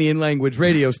Romanian language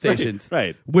radio stations.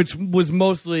 Right. Which was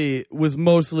mostly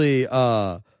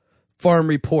farm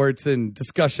reports and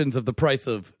discussions of the price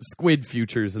of squid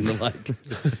futures and the like.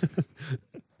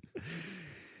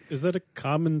 Is that a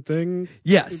common thing?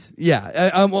 Yes. Yeah.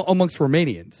 Amongst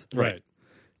Romanians. Right.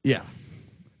 Yeah.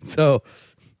 So,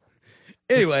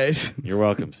 anyways. You're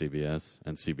welcome, CBS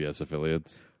and CBS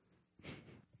affiliates.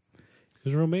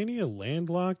 Is Romania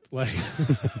landlocked? Like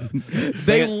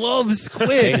they love squid.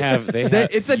 They have.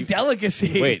 It's a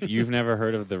delicacy. Wait, you've never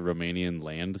heard of the Romanian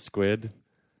land squid?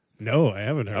 No, I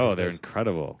haven't heard. Oh, of they're this.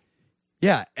 incredible.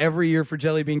 Yeah, every year for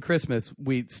Jelly Bean Christmas,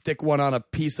 we stick one on a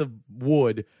piece of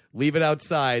wood, leave it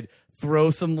outside, throw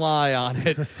some lye on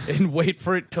it, and wait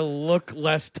for it to look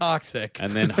less toxic.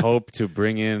 And then hope to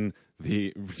bring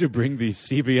the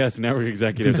CBS network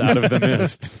executives out of the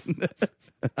mist.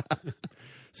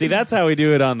 See, that's how we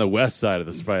do it on the west side of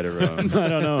the spider room. I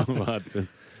don't know about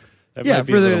this. That might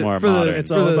be a little more modern.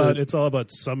 It's all about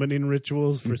summoning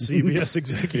rituals for CBS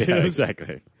executives. Yeah,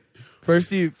 exactly.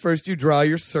 First you draw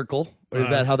your circle. Or is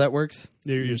that how that works?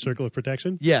 Your circle of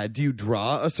protection? Yeah. Do you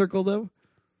draw a circle though,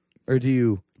 or do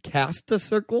you cast a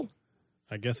circle?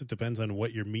 I guess it depends on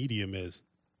what your medium is.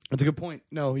 That's a good point.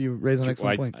 No, you raise an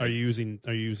excellent point. Are you using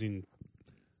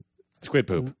squid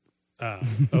poop? Okay.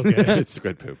 It's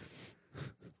squid poop.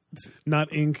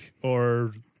 Not ink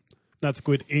or not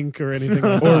squid ink or anything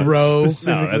like or that. roe. No,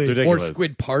 that's ridiculous. Or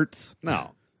squid parts.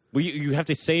 No. Well, you have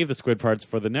to save the squid parts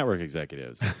for the network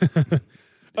executives.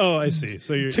 Oh, I see.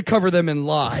 So you're to cover them in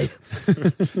lye.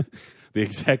 The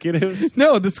executives?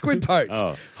 No, the squid parts.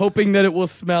 Oh. Hoping that it will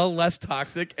smell less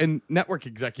toxic and network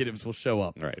executives will show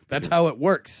up. Right. That's how it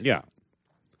works. Yeah.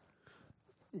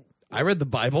 I read the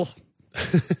Bible.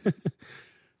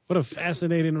 what a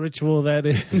fascinating ritual that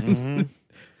is. Mm-hmm.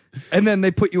 And then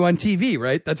they put you on TV,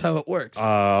 right? That's how it works.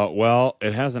 Well,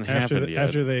 it hasn't happened yet.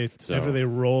 After they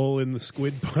roll in the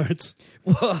squid parts.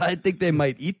 Well, I think they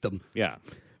might eat them. Yeah.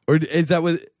 Or is that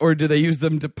what? Or do they use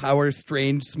them to power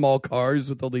strange small cars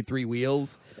with only 3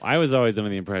 wheels? I was always under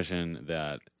the impression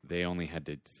that they only had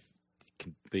to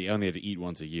eat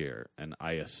once a year, and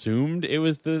I assumed it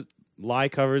was the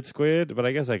lye-covered squid, but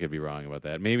I guess I could be wrong about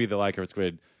that. Maybe the lye-covered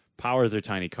squid powers their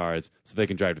tiny cars so they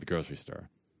can drive to the grocery store.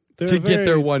 Get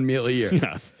their 1 meal a year.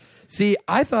 Yeah. See,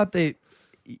 I thought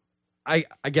I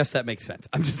guess that makes sense.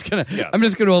 I'm just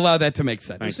gonna allow that to make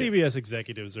sense. The CBS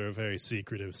executives are a very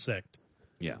secretive sect.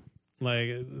 Yeah.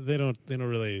 Like they don't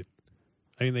really.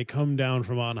 I mean, they come down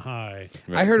from on high.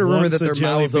 Right. I heard a rumor Once that their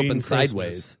Jelly mouths Bean open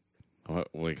Christmas. sideways,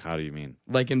 Like, how do you mean?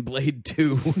 like in Blade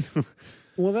 2.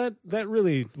 Well, that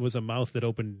really was a mouth that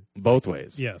opened. Both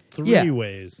ways. Yeah, three Yeah.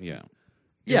 ways. Yeah.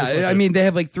 Yeah, was like I mean they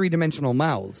have like 3-dimensional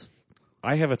mouths.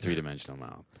 I have a 3-dimensional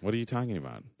mouth. What are you talking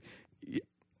about?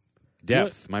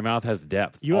 Depth. My mouth has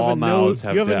depth. You have All a mouths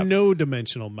have you have depth. a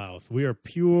no-dimensional mouth. We are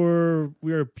pure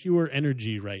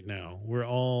energy right now. We're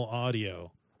all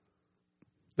audio.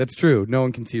 That's true. No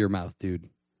one can see your mouth, dude.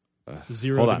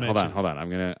 Zero Hold on.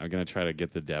 dimensions. I'm gonna try to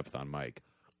get the depth on Mike.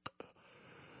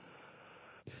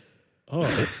 Oh,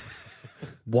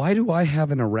 Why do I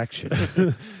have an erection?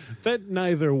 That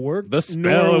neither worked. The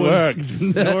spell worked.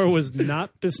 Nor was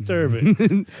not disturbing.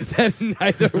 That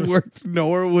neither worked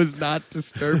nor was not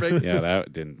disturbing. Yeah,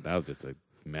 that didn't. That was just a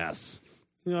mess.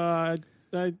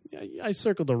 I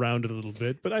circled around it a little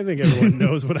bit, but I think everyone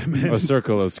knows what I meant. A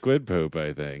circle of squid poop,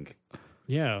 I think.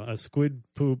 Yeah, a squid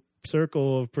poop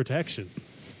circle of protection.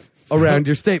 Around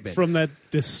your statement. From that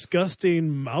disgusting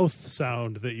mouth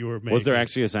sound that you were making. Was there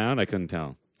actually a sound? I couldn't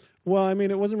tell. Well, I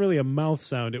mean, it wasn't really a mouth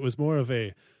sound. It was more of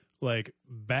a,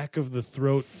 back of the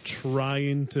throat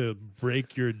trying to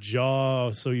break your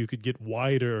jaw so you could get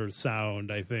wider sound,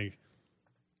 I think.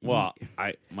 Well,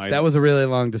 that was a really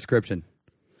long description.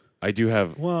 I do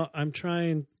have. Well, I'm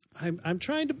trying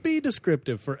to be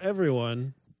descriptive for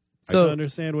everyone So- to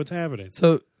understand what's happening.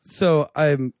 So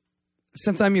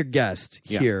since I'm your guest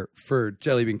here for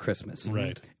Jelly Bean Christmas,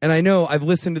 Right. and I know I've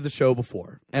listened to the show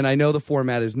before, and I know the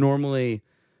format is normally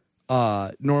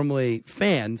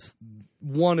fans,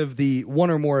 one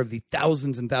or more of the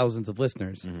thousands and thousands of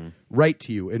listeners write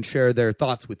to you and share their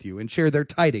thoughts with you and share their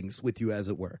tidings with you, as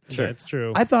it were. Sure. That's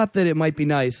true. I thought that it might be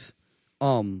nice,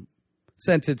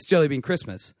 since it's Jelly Bean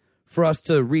Christmas, for us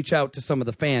to reach out to some of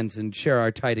the fans and share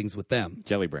our tidings with them.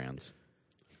 Jelly brands.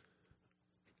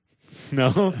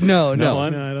 No? No. No, I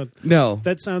don't. No.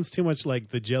 That sounds too much like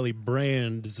the jelly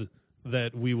brands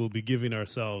that we will be giving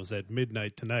ourselves at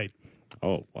midnight tonight.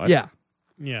 Oh, what? Yeah.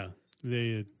 Yeah.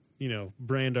 They,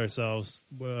 brand ourselves.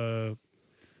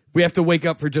 We have to wake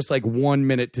up for just 1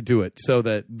 minute to do it so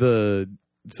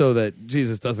that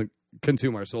Jesus doesn't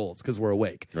consume our souls because we're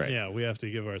awake. Right. Yeah, we have to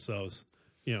give ourselves,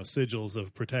 sigils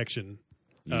of protection.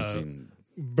 Using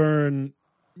Burn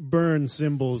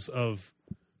symbols of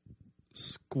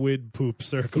squid poop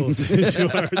circles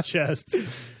into our chests.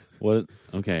 what?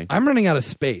 Okay. I'm running out of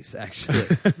space, actually.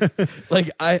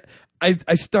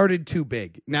 I started too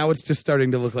big. Now it's just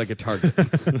starting to look like a target.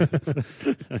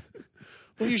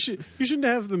 Well, you shouldn't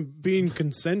have them being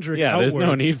concentric. Yeah, outward. there's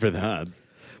no need for that.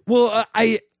 Well,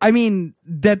 I mean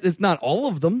that it's not all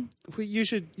of them. Well, you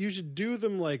should do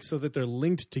them so that they're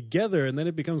linked together, and then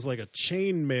it becomes like a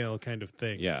chain mail kind of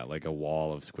thing. Yeah, like a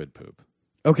wall of squid poop.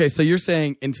 Okay, so you're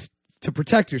saying to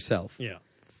protect yourself, Yeah.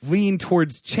 lean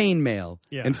towards chainmail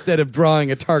Yeah. instead of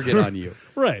drawing a target on you.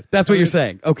 Right. That's what you're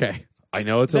saying. Okay. I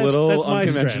know it's a That's little my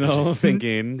unconventional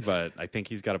thinking, but I think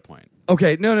he's got a point.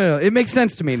 Okay, no. It makes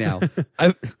sense to me now.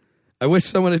 I wish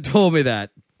someone had told me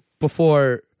that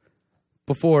before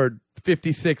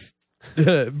 56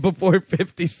 before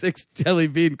 56 Jelly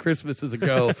Bean Christmases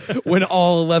ago, when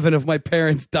all 11 of my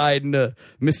parents died in a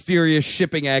mysterious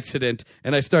shipping accident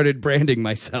and I started branding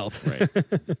myself. Right.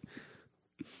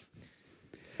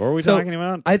 What were we So, talking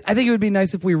about? I think it would be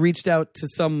nice if we reached out to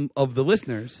some of the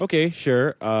listeners Okay,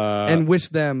 sure. and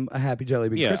wished them a happy Jelly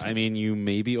Bean yeah, Christmas. I mean, you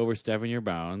may be overstepping your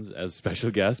bounds as special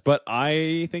guest, but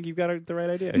I think you've got the right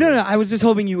idea. No, I was just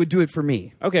hoping you would do it for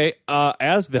me. Okay,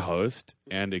 as the host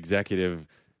and executive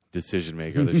decision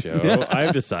maker of the show,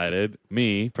 I've decided,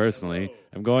 me personally,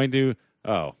 I'm going to.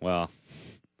 Oh well,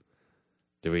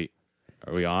 are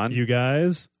we on? You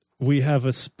guys, we have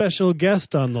a special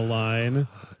guest on the line.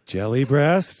 Jelly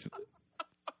breast.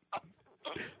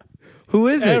 Who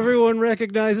is it? Everyone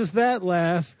recognizes that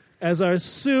laugh as our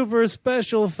super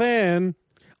special fan.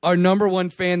 Our number one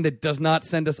fan that does not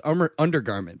send us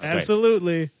undergarments.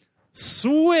 Absolutely.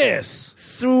 Swiss.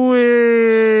 Swiss.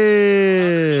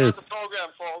 the program,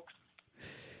 folks.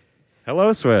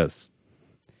 Hello, Swiss.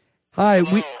 Hi,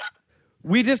 Hello.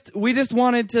 we just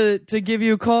wanted to give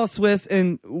you a call, Swiss,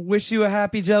 and wish you a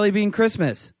happy Jelly Bean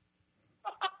Christmas.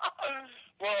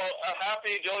 Well, a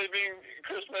happy Jelly Bean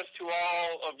Christmas to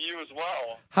all of you as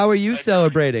well. How are you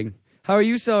celebrating? How are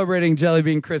you celebrating Jelly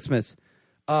Bean Christmas?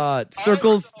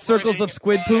 Circles of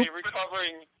squid poop. I'm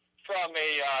recovering from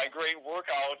a great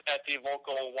workout at the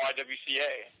local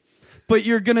YWCA. But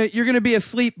you're gonna be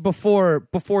asleep before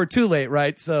too late,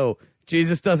 right? So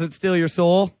Jesus doesn't steal your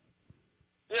soul.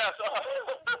 Yes, of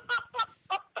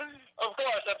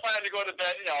course. I plan to go to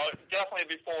bed,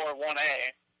 definitely before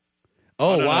 1A.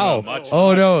 Oh, no, wow! much-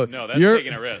 oh no! No, that's you're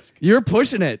taking a risk. You're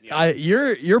pushing it. Yeah.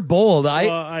 You're bold.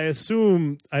 I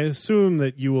assume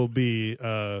that you will be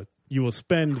you will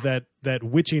spend that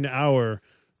witching hour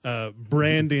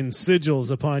branding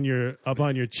sigils upon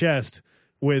your chest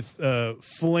with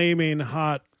flaming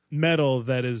hot metal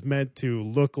that is meant to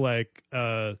look like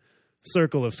a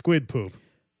circle of squid poop.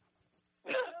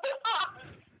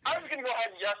 I was going to go ahead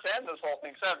and yes and this whole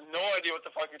thing, because I have no idea what the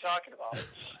fuck you're talking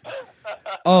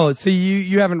about. Oh, so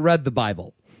you haven't read the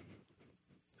Bible?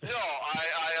 No,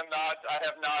 I am not. I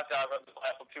have not read the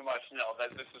Bible too much. No, that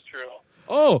this is true.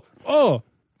 Oh,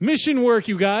 mission work,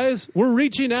 you guys. We're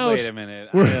reaching out. Wait a minute.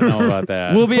 I don't know about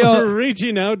that. We're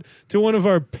reaching out to one of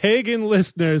our pagan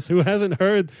listeners who hasn't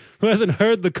heard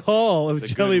the call of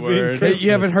Jelly Bean word. Christmas.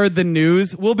 You haven't heard the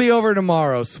news? We'll be over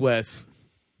tomorrow, Swiss.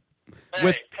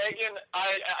 Hey, pagan,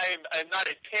 I'm not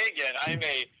a pagan. I'm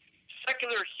a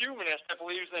secular humanist that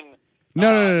believes in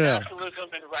No. naturalism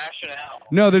and rationale.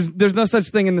 No, there's no such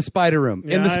thing in the spider room.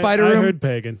 Yeah, in the spider I room, heard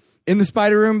pagan. in the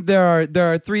spider room, there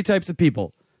are three types of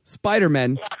people: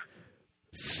 Spider-Men,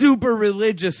 super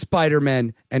religious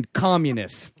Spider-Men, and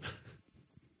communists.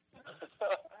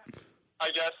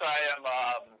 I guess I am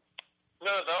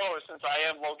none of those, since I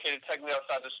am located technically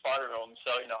outside the spider room.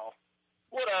 So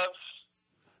what else?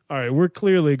 All right, we're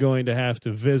clearly going to have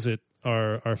to visit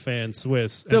our fan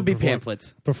Swiss. There'll and be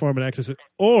pamphlets. Perform an exorcism.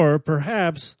 Or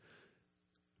perhaps,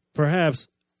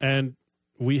 and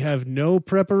we have no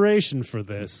preparation for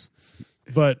this,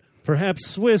 but perhaps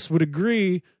Swiss would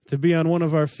agree to be on one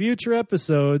of our future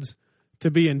episodes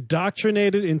to be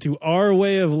indoctrinated into our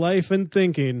way of life and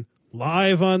thinking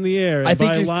live on the air. And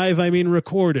by live, I mean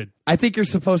recorded. I think you're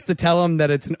supposed to tell them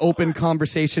that it's an open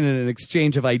conversation and an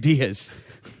exchange of ideas.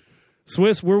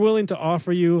 Swiss, we're willing to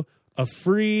offer you a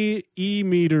free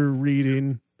e-meter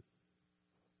reading.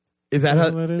 Is that how?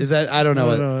 what that is? Is that? I don't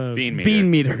know. No. Bean meter. Bean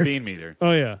meter. Bean meter.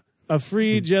 Oh, yeah. A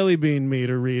free jelly bean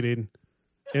meter reading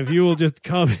if you will just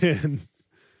come in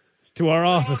to our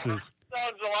offices.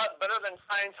 Sounds a lot better than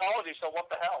Scientology, so what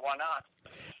the hell? Why not?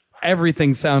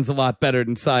 Everything sounds a lot better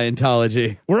than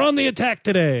Scientology. We're on the attack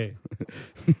today.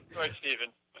 Right, Stephen.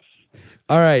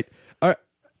 All right.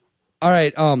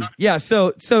 Yeah.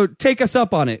 So take us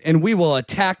up on it, and we will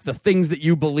attack the things that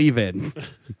you believe in.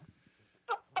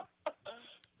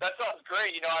 That sounds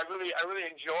great. I really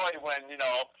enjoy when,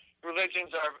 religions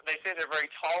they say they're very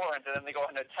tolerant, and then they go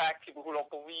ahead and attack people who don't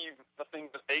believe the things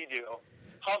that they do.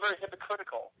 How very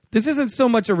hypocritical. This isn't so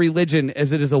much a religion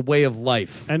as it is a way of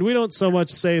life. And we don't so much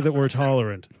say that we're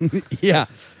tolerant. Yeah.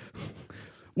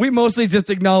 We mostly just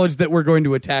acknowledge that we're going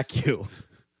to attack you.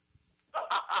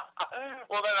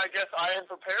 Well, then I guess I am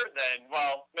prepared then.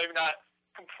 Well, maybe not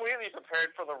completely prepared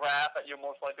for the wrath that you'll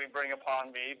most likely bring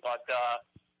upon me, but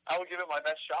I will give it my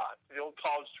best shot. The old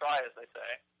college try, as they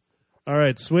say. All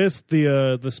right, Swiss,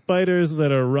 the spiders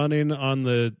that are running on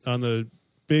the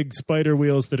big spider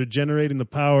wheels that are generating the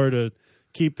power to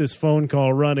keep this phone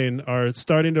call running are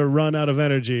starting to run out of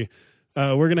energy.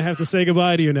 We're going to have to say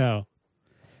goodbye to you now.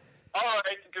 All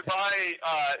right, goodbye,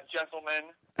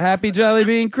 gentlemen. Happy Jelly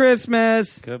Bean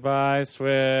Christmas. Goodbye,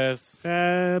 Swiss.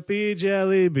 Happy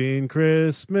Jelly Bean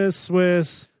Christmas,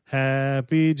 Swiss.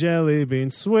 Happy Jelly Bean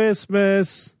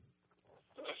Swissmas.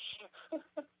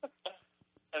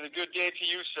 And a good day to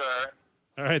you, sir.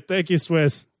 All right, thank you,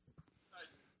 Swiss.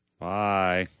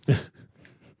 Bye.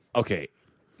 Okay,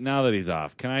 now that he's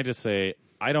off, can I just say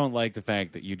I don't like the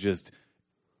fact that you just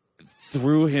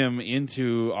threw him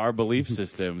into our belief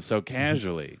system so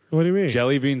casually. What do you mean?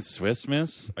 Jelly Bean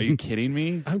Swissmas? Are you kidding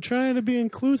me? I'm trying to be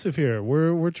inclusive here.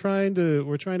 We're trying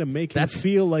to make him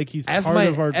feel like he's part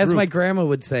of our group. As my grandma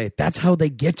would say, that's how they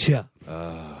get you.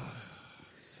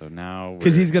 So now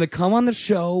Because he's going to come on the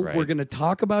show. Right. We're going to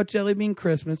talk about Jelly Bean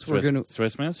Christmas. We're going to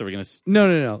Swissmas? Are we going to?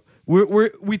 No.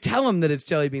 We tell him that it's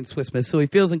Jelly Bean Swissmas, so he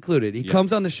feels included. He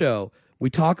comes on the show. We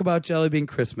talk about Jelly Bean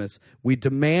Christmas. We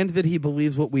demand that he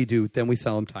believes what we do. Then we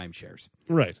sell him timeshares.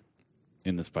 Right.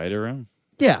 In the spider room?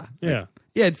 Yeah. Yeah.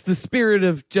 Yeah, it's the spirit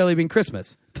of Jelly Bean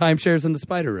Christmas. Timeshares in the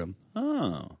spider room.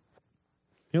 Oh.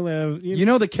 He'll have You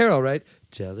know the carol, right?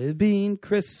 Jelly Bean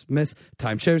Christmas,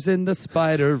 timeshares in the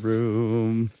spider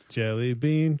room. Jelly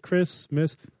Bean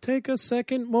Christmas. Take a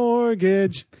second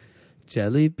mortgage.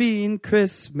 Jelly Bean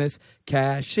Christmas,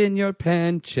 cash in your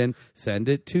pension. Send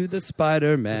it to the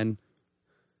Spider-Man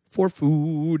for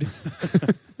food.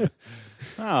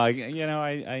 Oh,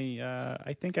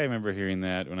 I think I remember hearing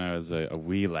that when I was a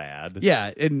wee lad.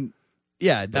 Yeah, and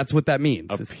that's what that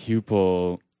means. A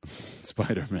pupil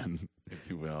Spider-Man, if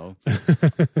you will.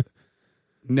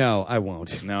 No, I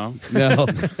won't. No? No.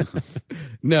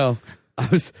 No. I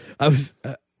was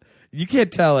you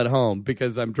can't tell at home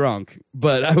because I'm drunk,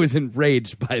 but I was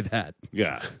enraged by that.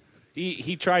 Yeah.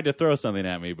 He tried to throw something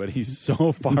at me, but he's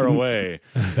so far away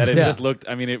that it just looked,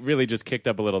 it really just kicked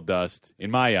up a little dust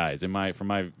in my eyes, from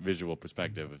my visual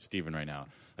perspective of Stephen right now.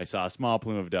 I saw a small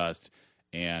plume of dust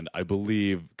and I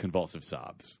believe convulsive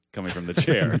sobs coming from the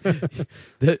chair.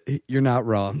 You're not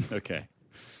wrong. Okay.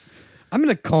 I'm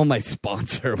going to call my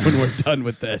sponsor when we're done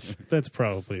with this. That's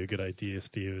probably a good idea,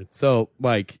 Steven. So,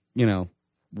 Mike,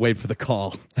 wait for the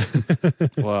call.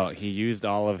 Well, he used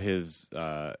all of his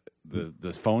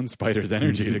the phone spider's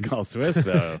energy to call Swiss,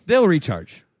 though. They'll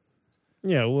recharge.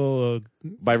 Yeah, well,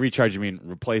 By recharge, you mean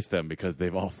replace them because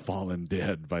they've all fallen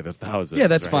dead by the thousands. Yeah,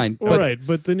 that's right? fine. all But right,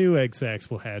 but the new egg sacs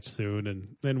will hatch soon,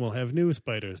 and then we'll have new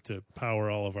spiders to power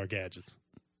all of our gadgets.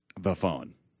 The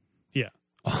phone. Yeah,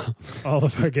 all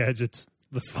of our gadgets.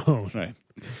 The phone. Right.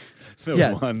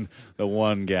 Yeah. The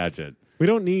one gadget. We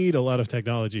don't need a lot of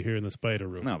technology here in the spider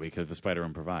room. No, because the spider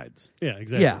room provides. Yeah,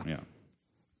 exactly. Yeah. Yeah.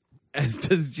 as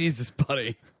does Jesus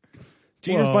Buddy.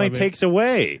 Jesus Well, Bunny I mean- takes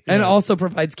away. And also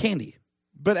provides candy.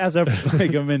 But as a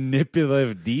like a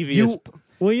manipulative, devious.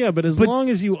 Well, yeah, but as long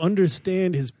as you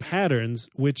understand his patterns,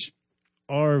 which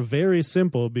are very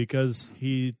simple because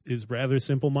he is rather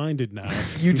simple-minded now.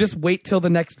 You just wait till the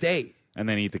next day. And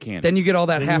then eat the candy. Then you get all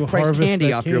that Then you half-price harvest candy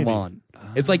that off your candy. lawn.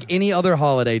 It's like any other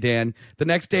holiday, Dan. The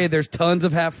next day, there's tons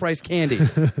of half-price candy.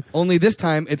 Only this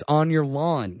time, it's on your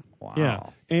lawn. Wow. Yeah,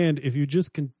 and if you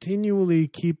just continually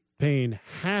keep paying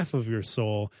half of your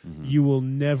soul, you will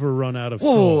never run out of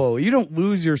Whoa, soul. whoa, whoa. You don't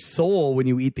lose your soul when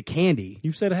you eat the candy.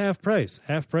 You've said half price.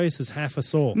 Half price is half a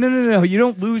soul. No. You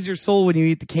don't lose your soul when you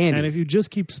eat the candy. And if you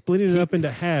just keep splitting it up into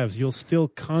halves, you'll still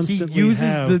constantly uses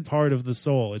have the- part of the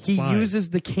soul. It's he fine. uses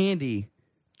the candy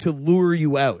to lure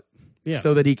you out Yeah.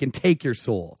 so that he can take your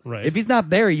soul. Right. If he's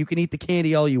not there, you can eat the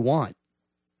candy all you want.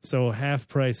 So half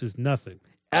price is nothing.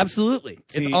 Absolutely.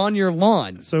 It's See- on your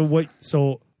lawn. So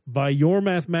by your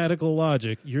mathematical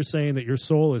logic, you're saying that your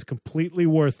soul is completely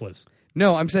worthless.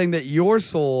 No, I'm saying that your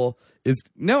soul is.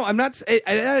 No, I'm not. It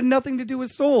had nothing to do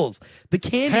with souls. The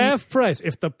candy. Half price.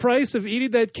 If the price of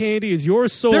eating that candy is your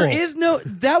soul, There is no.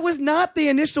 That was not the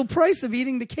initial price of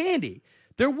eating the candy.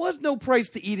 There was no price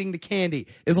to eating the candy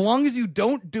as long as you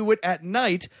don't do it at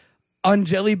night on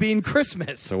Jelly Bean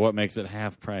Christmas. So what makes it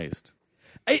half priced?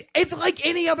 It's like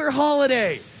any other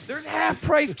holiday. There's half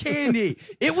price candy.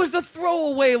 It was a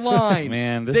throwaway line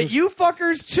Man, this that is- you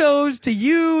fuckers chose to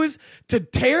use to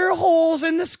tear holes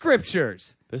in the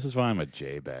scriptures. This is why I'm a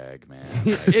J-bag, man.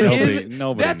 It is.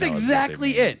 Nobody That's knows what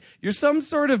exactly they mean. it. You're some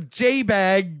sort of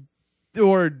J-bag,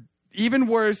 or even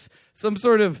worse, some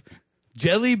sort of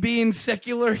jelly bean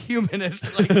secular humanist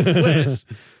like Swish,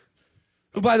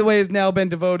 who, by the way, has now been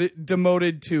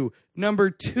demoted to number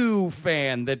 2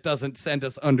 fan that doesn't send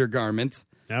us undergarments.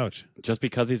 ouch. Just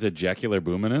because he's a jocular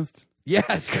boominist?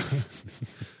 Yes.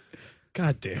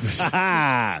 God damn it.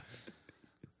 Ah!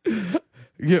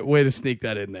 Yeah, way to sneak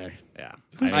that in there. Yeah.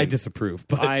 I disapprove,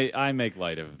 but I make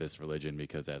light of this religion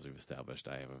because, as we've established,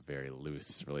 I have a very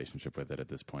loose relationship with it at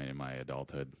this point in my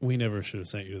adulthood. We never should have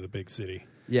sent you to the big city.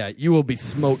 yeah, you will be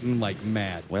smoten like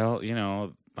mad. Well, you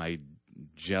know, my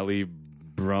jelly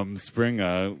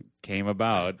Brumspringa came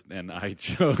about, and I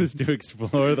chose to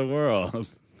explore the world.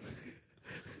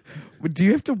 Do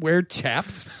you have to wear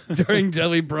chaps during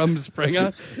Jelly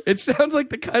Brumspringa? It sounds like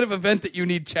the kind of event that you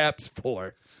need chaps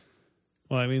for.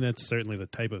 Well, I mean, that's certainly the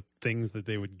type of things that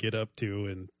they would get up to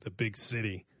in the big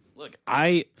city. Look,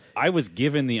 I was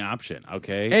given the option,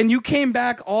 okay? And you came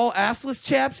back all assless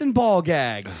chaps and ball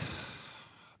gags.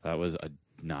 That was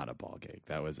not a ball gag.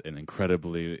 That was an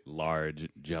incredibly large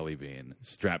jelly bean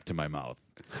strapped to my mouth.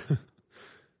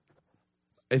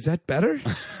 Is that better?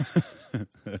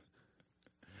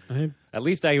 At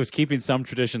least I was keeping some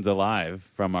traditions alive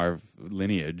from our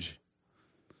lineage.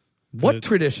 What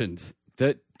traditions?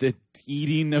 The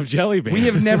eating of jelly beans. We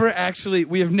have never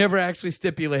actually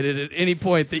stipulated at any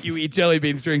point that you eat jelly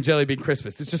beans during Jelly Bean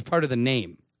Christmas. It's just part of the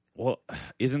name. Well,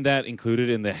 isn't that included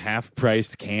in the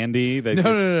half-priced candy that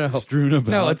No. strewn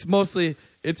about? No, it's mostly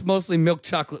milk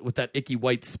chocolate with that icky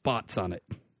white spots on it.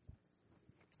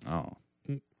 Oh.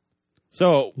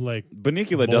 So, Like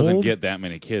Bunnicula doesn't mold? get that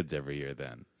many kids every year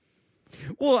then.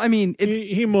 Well, I mean,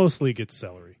 He mostly gets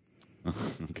celery.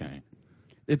 Okay.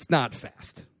 it's not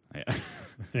fast. Yeah.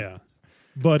 Yeah.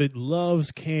 But it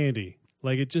loves candy.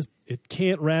 Like it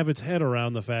can't wrap its head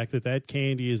around the fact that that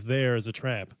candy is there as a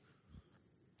trap.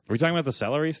 Are we talking about the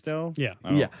celery still? Yeah.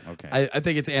 Oh, Yeah. Okay. I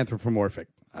think it's anthropomorphic.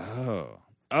 So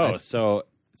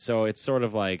it's sort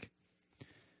of like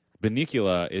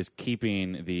Bunnicula is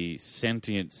keeping the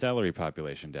sentient celery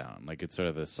population down. Like it's sort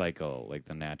of the cycle, like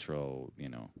the natural,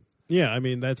 Yeah, I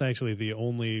mean, that's actually the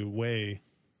only way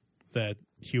that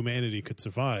humanity could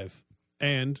survive.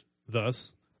 And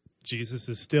thus, Jesus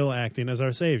is still acting as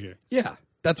our savior. Yeah.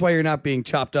 That's why you're not being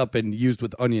chopped up and used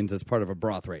with onions as part of a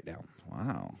broth right now.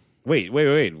 Wow. Wait.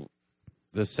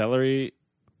 The celery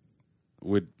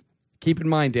would... Keep in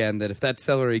mind, Dan, that if that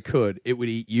celery could, it would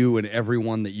eat you and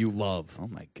everyone that you love. Oh,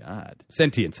 my God.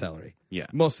 Sentient celery. Yeah.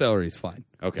 Most celery is fine.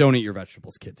 Okay. Don't eat your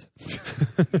vegetables, kids.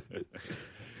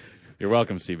 You're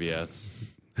welcome, CBS.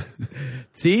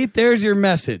 See, there's your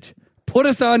message. Put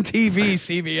us on TV,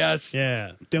 CBS.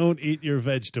 Yeah, don't eat your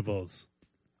vegetables.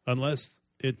 Unless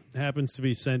it happens to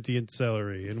be sentient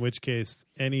celery, in which case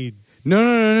any...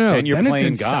 No. And you're then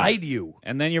playing it's inside God. you.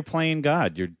 And then you're playing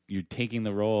God. You're taking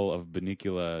the role of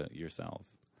Bunnicula yourself,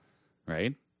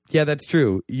 right? Yeah, that's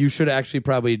true. You should actually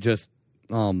probably just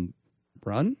run.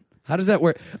 How does that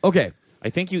work? Okay. I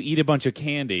think you eat a bunch of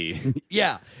candy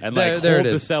Yeah. and there hold it the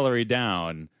is. celery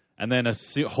down, and then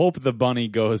hope the bunny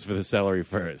goes for the celery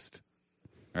first,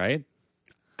 right?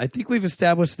 I think we've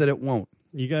established that it won't.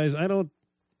 You guys, I don't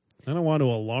want to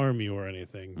alarm you or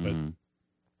anything,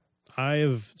 but I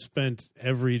have spent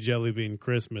every Jelly Bean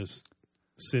Christmas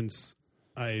since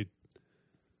I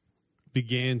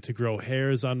began to grow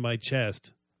hairs on my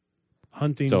chest,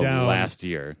 hunting So down last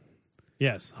year,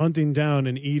 hunting down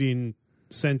and eating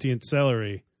sentient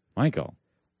celery Michael.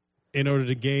 in order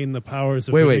to gain the powers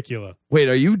of Wait. Bunnicula. Wait,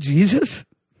 are you Jesus?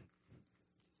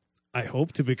 I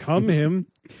hope to become him.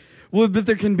 Well, but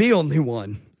there can be only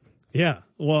one. Yeah.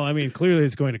 Well, I mean, clearly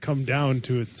it's going to come down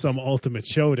to some ultimate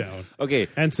showdown. Okay,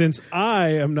 And since I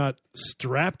am not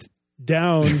strapped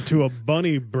down to a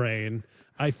bunny brain,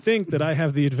 I think that I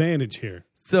have the advantage here.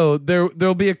 So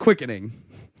there'll be a quickening,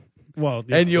 Well,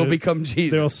 yeah, and you'll there- become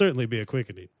Jesus. There'll certainly be a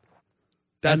quickening.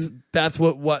 That's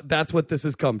what this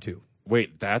has come to.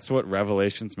 wait, that's what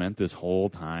Revelations meant this whole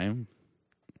time?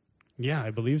 Yeah,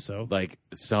 I believe so. Like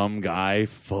some guy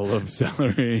full of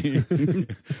celery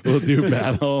will do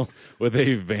battle with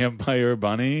a vampire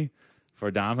bunny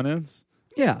for dominance?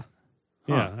 Yeah,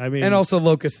 Yeah, I mean, and also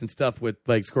locusts and stuff with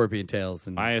like scorpion tails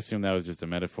and I assume that was just a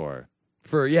metaphor.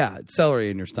 for celery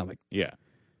in your stomach. Yeah.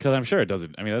 Because I'm sure it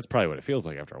doesn't. I mean, that's probably what it feels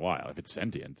like after a while if it's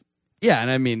sentient, Yeah, and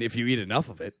I mean if you eat enough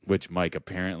of it. which Mike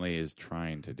apparently is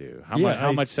trying to do. How, Yeah,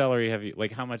 how much celery have you?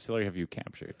 Like, how much celery have you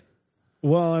captured?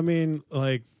 well, I mean,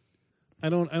 like, I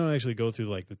don't actually go through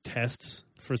like the tests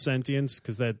for sentience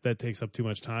because that takes up too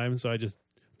much time. So I just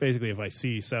basically, if I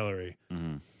see celery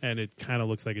and it kind of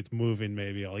looks like it's moving,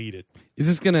 maybe I'll eat it. Is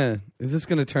this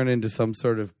gonna turn into some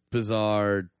sort of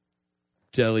bizarre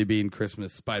Jelly Bean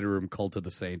Christmas Spider Room Cult of the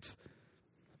Saints?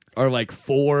 Are like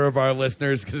 4 of our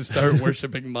listeners gonna start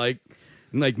worshiping Mike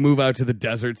and like move out to the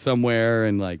desert somewhere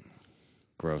and like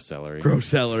Grow celery. grow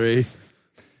celery,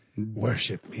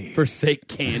 Worship me. forsake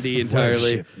candy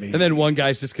entirely, Worship me. and then one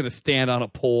guy's just gonna stand on a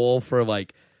pole for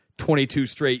like 22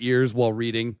 straight years while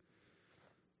reading.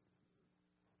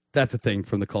 That's a thing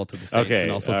from the Cult of the Saints, Okay,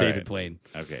 and also all David right. Blaine.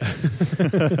 Okay.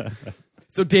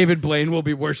 So David Blaine will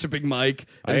be worshiping Mike,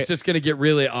 and it's just going to get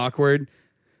really awkward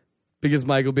because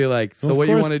Mike will be like, "So Well, of what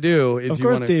you course- want to do is Of you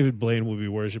course, want to." David Blaine will be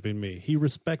worshiping me. He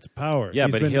respects power. Yeah,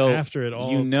 He's but been he'll after it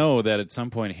all. You know that at some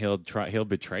point he'll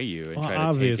betray you and Well, try to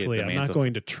obviously, take it. I'm not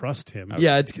going to trust him.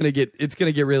 Yeah, it's gonna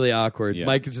get really awkward. Yeah.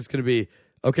 Mike is just gonna be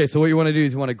okay. So what you want to do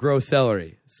is you want to grow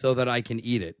celery so that I can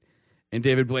eat it, and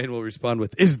David Blaine will respond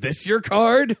with, "Is this your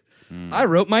card? I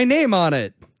wrote my name on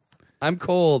it. I'm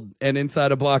cold and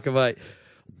inside a block of ice."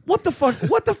 What the fuck?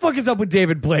 What the fuck is up with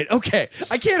David Blaine? Okay,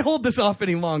 I can't hold this off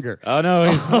any longer. Oh no!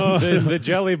 The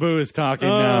Jelly Boo is talking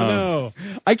now. no.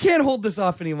 I can't hold this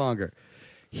off any longer.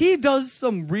 He does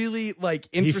some really like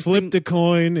He interesting. flipped a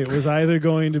coin. It was either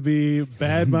going to be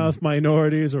badmouth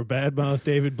minorities or badmouth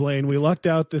David Blaine. We lucked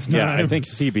out this time. Yeah, I think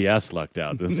CBS lucked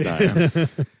out this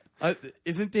time.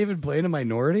 Isn't David Blaine a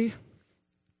minority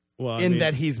well, I in mean-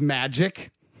 that he's magic?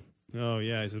 Oh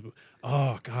yeah.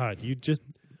 Oh God, you just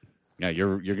Yeah,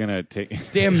 you're gonna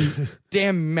take.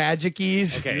 Damn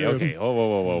magicies. Okay.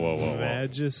 Whoa.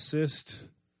 magicist.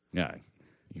 Yeah,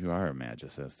 you are a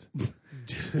magicist.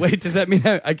 Wait, does that mean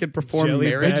I could perform Jelly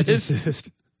marriages?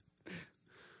 magicist.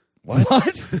 What?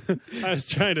 I was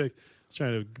trying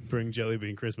to bring Jelly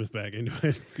Bean Christmas back into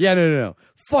it. Yeah, no.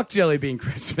 Fuck Jelly Bean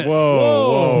Christmas.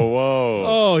 Whoa.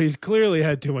 Oh, he's clearly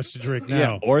had too much to drink now.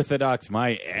 Yeah, Orthodox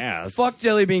my ass. Fuck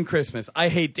Jelly Bean Christmas. I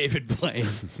hate David Blaine.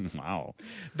 Wow.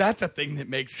 That's a thing that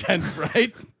makes sense,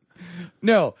 right?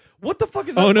 No. What the fuck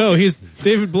is Oh up no, with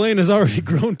David Blaine has already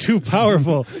grown too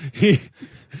powerful.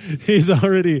 He's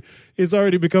already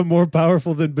become more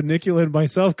powerful than Bunnicula and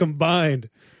myself combined.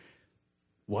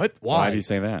 What? Why do you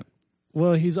say that?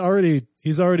 Well, he's already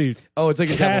Oh, it's like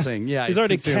a cast, devil thing. Yeah, he's it's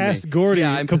already consumed cast me. Gordy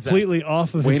Yeah, I'm completely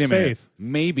off of Wait his a minute. faith.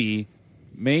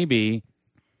 Maybe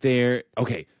they're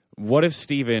okay. What if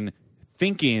Steven,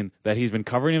 thinking that he's been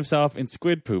covering himself in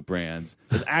squid poop brands,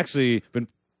 has actually been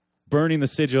burning the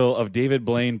sigil of David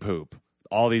Blaine poop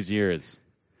all these years?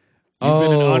 You've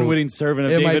been an Oh, unwitting servant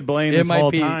of it David might- Blaine it this might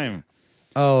whole be- time.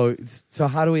 Oh, so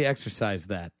how do we exercise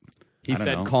that? He I don't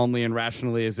said know. calmly and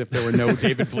rationally as if there were no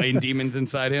David Blaine demons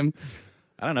inside him.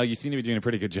 I don't know. You seem to be doing a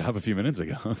pretty good job a few minutes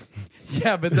ago.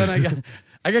 Yeah, but then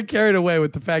I got carried away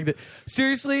with the fact that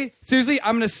seriously,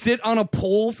 I'm going to sit on a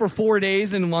pole for 4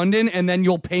 days in London and then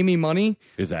you'll pay me money.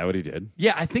 Is that what he did?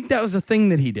 Yeah, I think that was the thing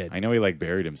that he did. I know he like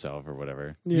buried himself or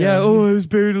whatever. Yeah, oh, I was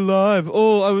buried alive.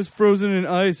 Oh, I was frozen in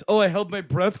ice. Oh, I held my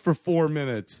breath for 4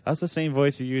 minutes. That's the same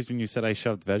voice you used when you said I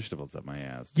shoved vegetables up my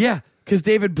ass. Yeah, because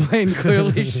David Blaine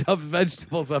clearly shoved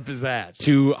vegetables up his ass.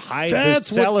 To hide the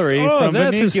celery from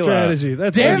that's his Vanicula. strategy.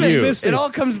 That's Damn what you it! missed It all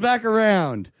comes back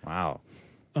around. Wow.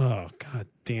 Oh, God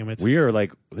damn it. We are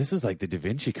like, this is like the Da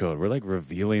Vinci Code. We're like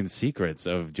revealing secrets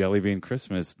of Jelly Bean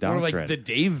Christmas Or doctrine. like the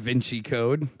Dave Vinci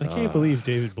Code. I can't believe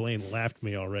David Blaine laughed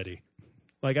me already.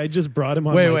 Like, I just brought him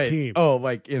on my team. Oh,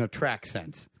 like in a track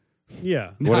sense.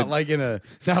 Yeah. Not like in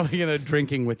a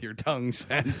drinking with your tongue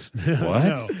sense.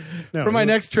 What? No, For my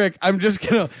next trick, I'm just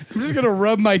gonna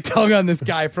rub my tongue on this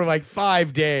guy for like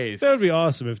 5 days. That would be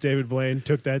awesome if David Blaine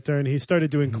took that turn. He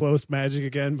started doing closed magic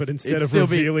again, but instead It'd of still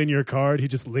be- revealing your card, he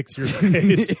just licks your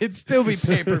face. It'd still be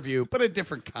pay-per-view, but a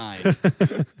different kind.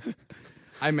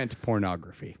 I meant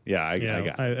pornography. Yeah, I Yeah,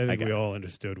 got I it. think got we it. all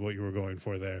understood what you were going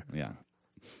for there. Yeah.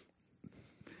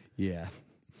 Yeah.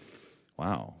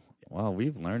 Wow. Well,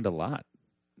 we've learned a lot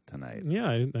tonight.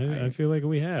 Yeah, I feel like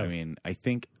we have. I mean,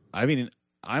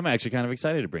 I'm actually kind of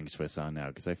excited to bring Swiss on now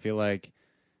because I feel like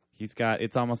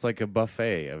it's almost like a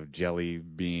buffet of jelly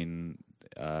bean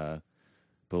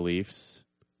beliefs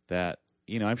that,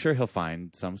 I'm sure he'll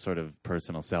find some sort of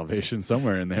personal salvation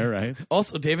somewhere in there, right?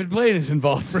 Also, David Blaine is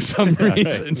involved for some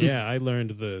reason. Yeah, I learned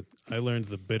the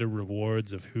bitter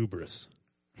rewards of hubris.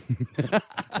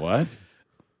 What?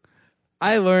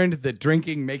 I learned that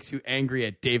drinking makes you angry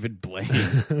at David Blaine.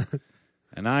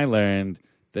 And I learned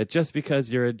that just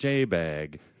because you're a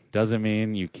J-bag doesn't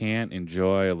mean you can't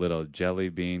enjoy a little jelly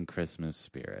bean Christmas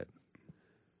spirit.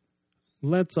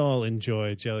 Let's all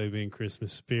enjoy Jelly Bean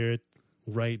Christmas spirit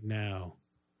right now.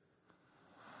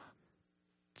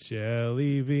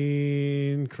 Jelly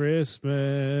Bean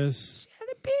Christmas.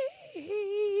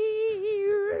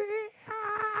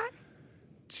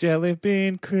 Jelly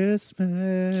bean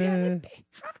Christmas.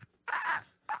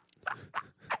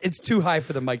 It's too high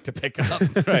for the mic to pick up.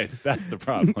 Right, that's the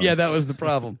problem. Yeah, that was the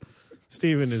problem.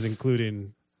 Steven is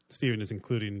including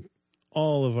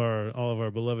all of our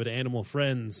beloved animal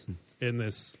friends in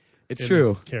this. It's in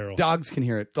true. this carol. Dogs can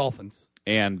hear it. Dolphins.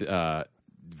 And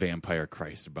vampire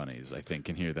Christ bunnies, I think,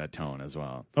 can hear that tone as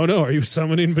well. Oh no! Are you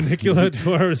summoning Vanicula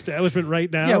to our establishment right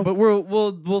now? Yeah, but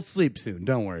we'll sleep soon.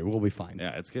 Don't worry, we'll be fine.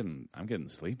 Yeah, I'm getting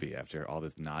sleepy after all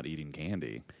this not eating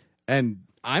candy. And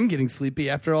I'm getting sleepy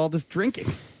after all this drinking.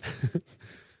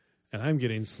 And I'm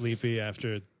getting sleepy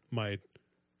after my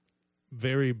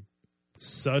very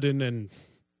sudden and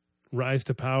rise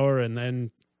to power, and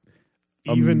then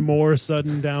even more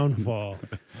sudden downfall.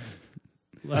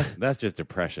 That's just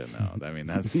depression, though. I mean,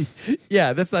 that's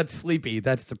Yeah, that's not sleepy.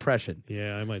 That's depression.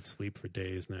 Yeah, I might sleep for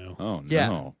days now. oh no.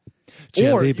 Yeah.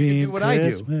 Jelly Or you can bean do what I do.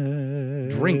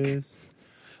 Christmas. Drink.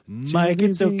 Mike,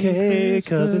 it's Jelly bean okay,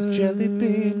 'cause it's Christmas. Jelly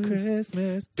Bean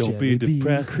Christmas. Don't be Jelly bean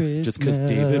depressed just 'cause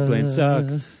David Blaine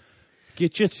sucks.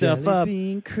 Get yourself up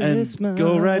and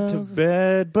go right to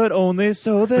bed, but only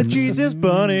so that Jesus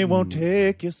Bunny won't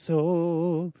take your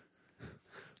soul.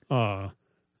 Aw,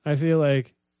 I feel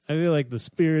like the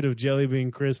spirit of Jelly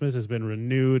Bean Christmas has been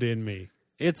renewed in me.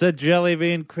 It's a Jelly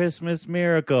Bean Christmas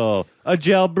miracle. A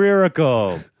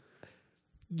gel-miracle.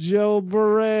 Joe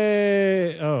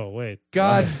Beret. Oh wait,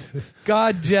 God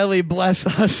jelly bless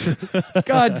us.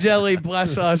 God jelly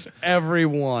bless us,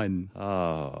 everyone.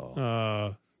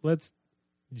 Oh. Let's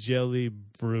jelly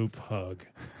broop hug.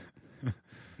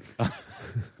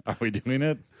 Are we doing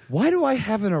it? Why do I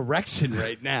have an erection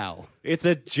right now? It's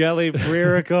a jelly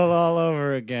miracle all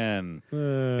over again.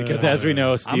 Because as we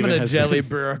know, I'm Steven gonna has jelly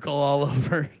miracle all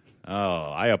over.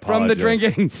 Oh, I apologize. From the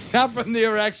drinking, not from the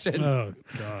erection. Oh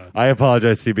God. I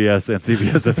apologize, CBS and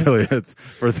CBS affiliates,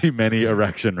 for the many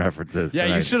erection references. Yeah,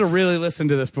 tonight. you should have really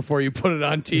listened to this before you put it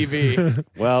on TV.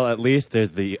 Well, at least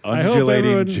there's the hope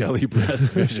undulating everyone- jelly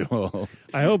breast visual.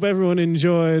 I hope everyone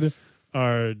enjoyed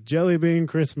our Jelly Bean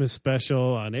Christmas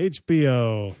special on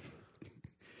HBO.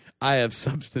 I have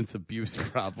substance abuse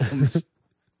problems.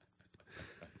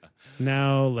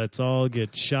 Now let's all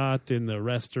get shot in the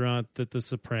restaurant that The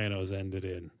Sopranos ended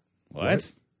in.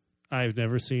 What? I've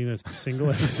never seen a single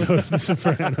episode of The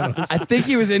Sopranos. I think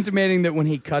he was intimating that when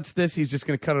he cuts this, he's just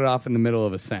going to cut it off in the middle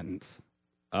of a sentence.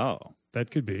 Oh.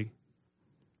 That could be.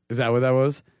 Is that what that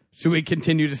was? Should we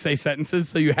continue to say sentences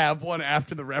so you have one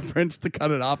after the reference to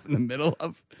cut it off in the middle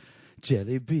of?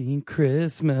 Jelly bean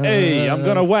Christmas. Hey, I'm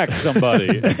going to whack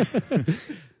somebody.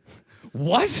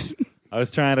 What? I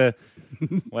was trying to,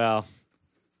 well,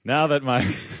 now that my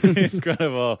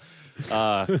incredible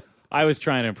I was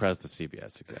trying to impress the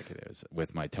CBS executives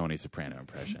with my Tony Soprano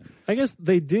impression. I guess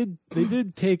they did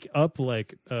take up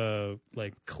like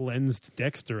cleansed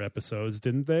Dexter episodes,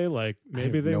 didn't they? Like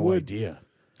maybe they no would. idea.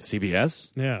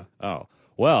 CBS? Yeah. Oh.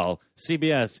 Well,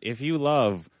 CBS, if you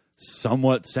love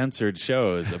somewhat censored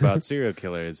shows about serial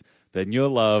killers, then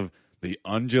you'll love the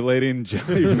undulating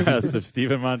jelly mess of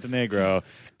Stephen Montenegro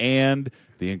and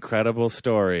the incredible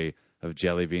story of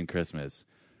Jelly Bean Christmas.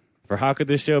 For How Could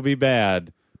This Show Be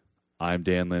Bad? I'm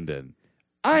Dan Linden.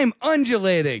 I'm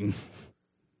undulating.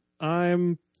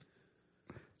 I'm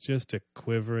just a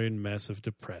quivering mess of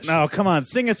depression. No, come on,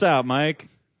 sing us out, Mike.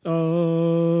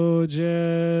 Oh,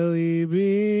 jelly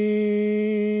beans,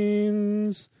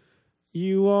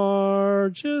 you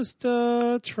are just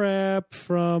a trap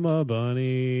from a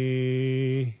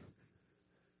bunny.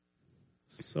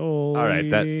 All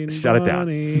right, shut it down.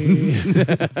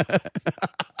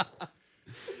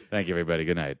 Thank you, everybody.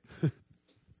 Good night.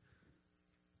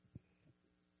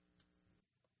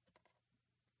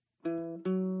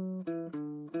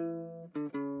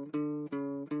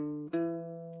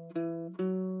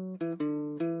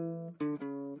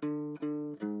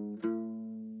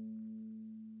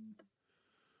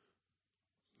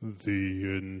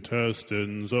 The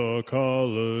intestines are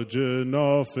collagen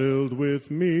are filled with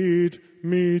meat.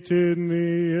 Meat in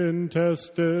the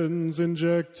intestines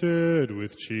injected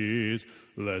with cheese.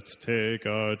 Let's take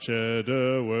our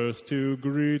cheddar wurst to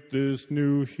greet this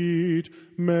new heat.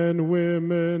 Men,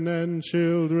 women, and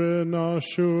children are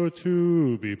sure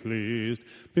to be pleased.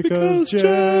 Because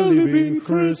Jelly Bean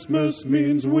Christmas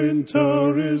means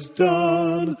winter is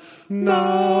done.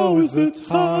 Now is the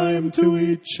time to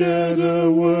eat cheddar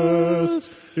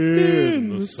wurst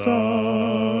in the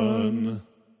sun.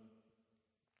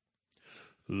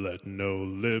 Let no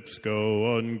lips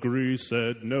go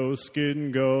ungreased, no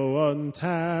skin go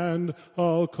untanned.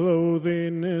 All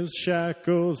clothing is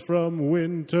shackles from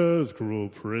winter's cruel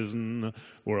prison.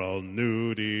 We're all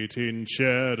nude eating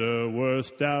cheddar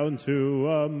wurst down to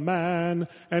a man.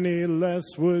 Any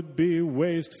less would be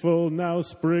wasteful now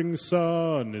spring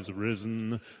sun is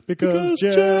risen. Because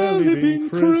Jelly Bean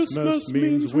Christmas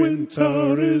means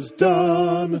winter is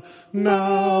done.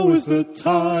 Now is the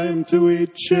time to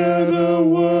eat cheddar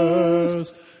wurst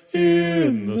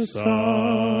in the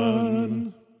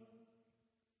sun.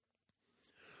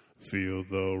 Feel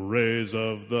the rays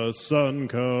of the sun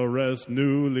caress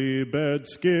newly bared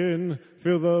skin.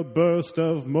 Feel the burst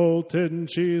of molten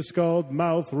cheese scald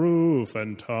mouth, roof,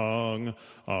 and tongue.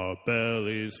 Our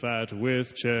bellies fat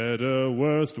with cheddar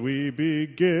wurst we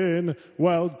begin.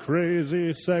 Wild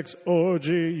crazy sex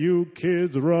orgy, you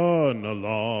kids run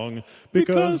along.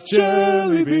 Because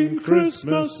Jelly Bean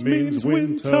Christmas means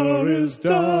winter is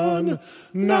done.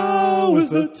 Now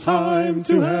is the time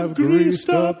to have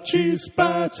greased up, cheese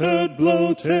spattered,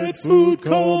 bloated food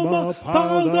coma,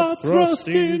 piled up,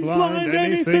 thrusting blind,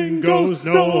 anything goes.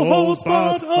 No holds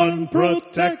barred,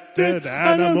 unprotected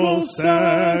animal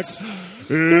sex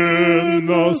in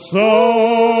the sun.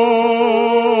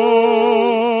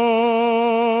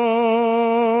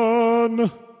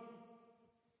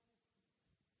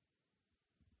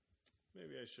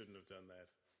 Maybe I shouldn't have done that.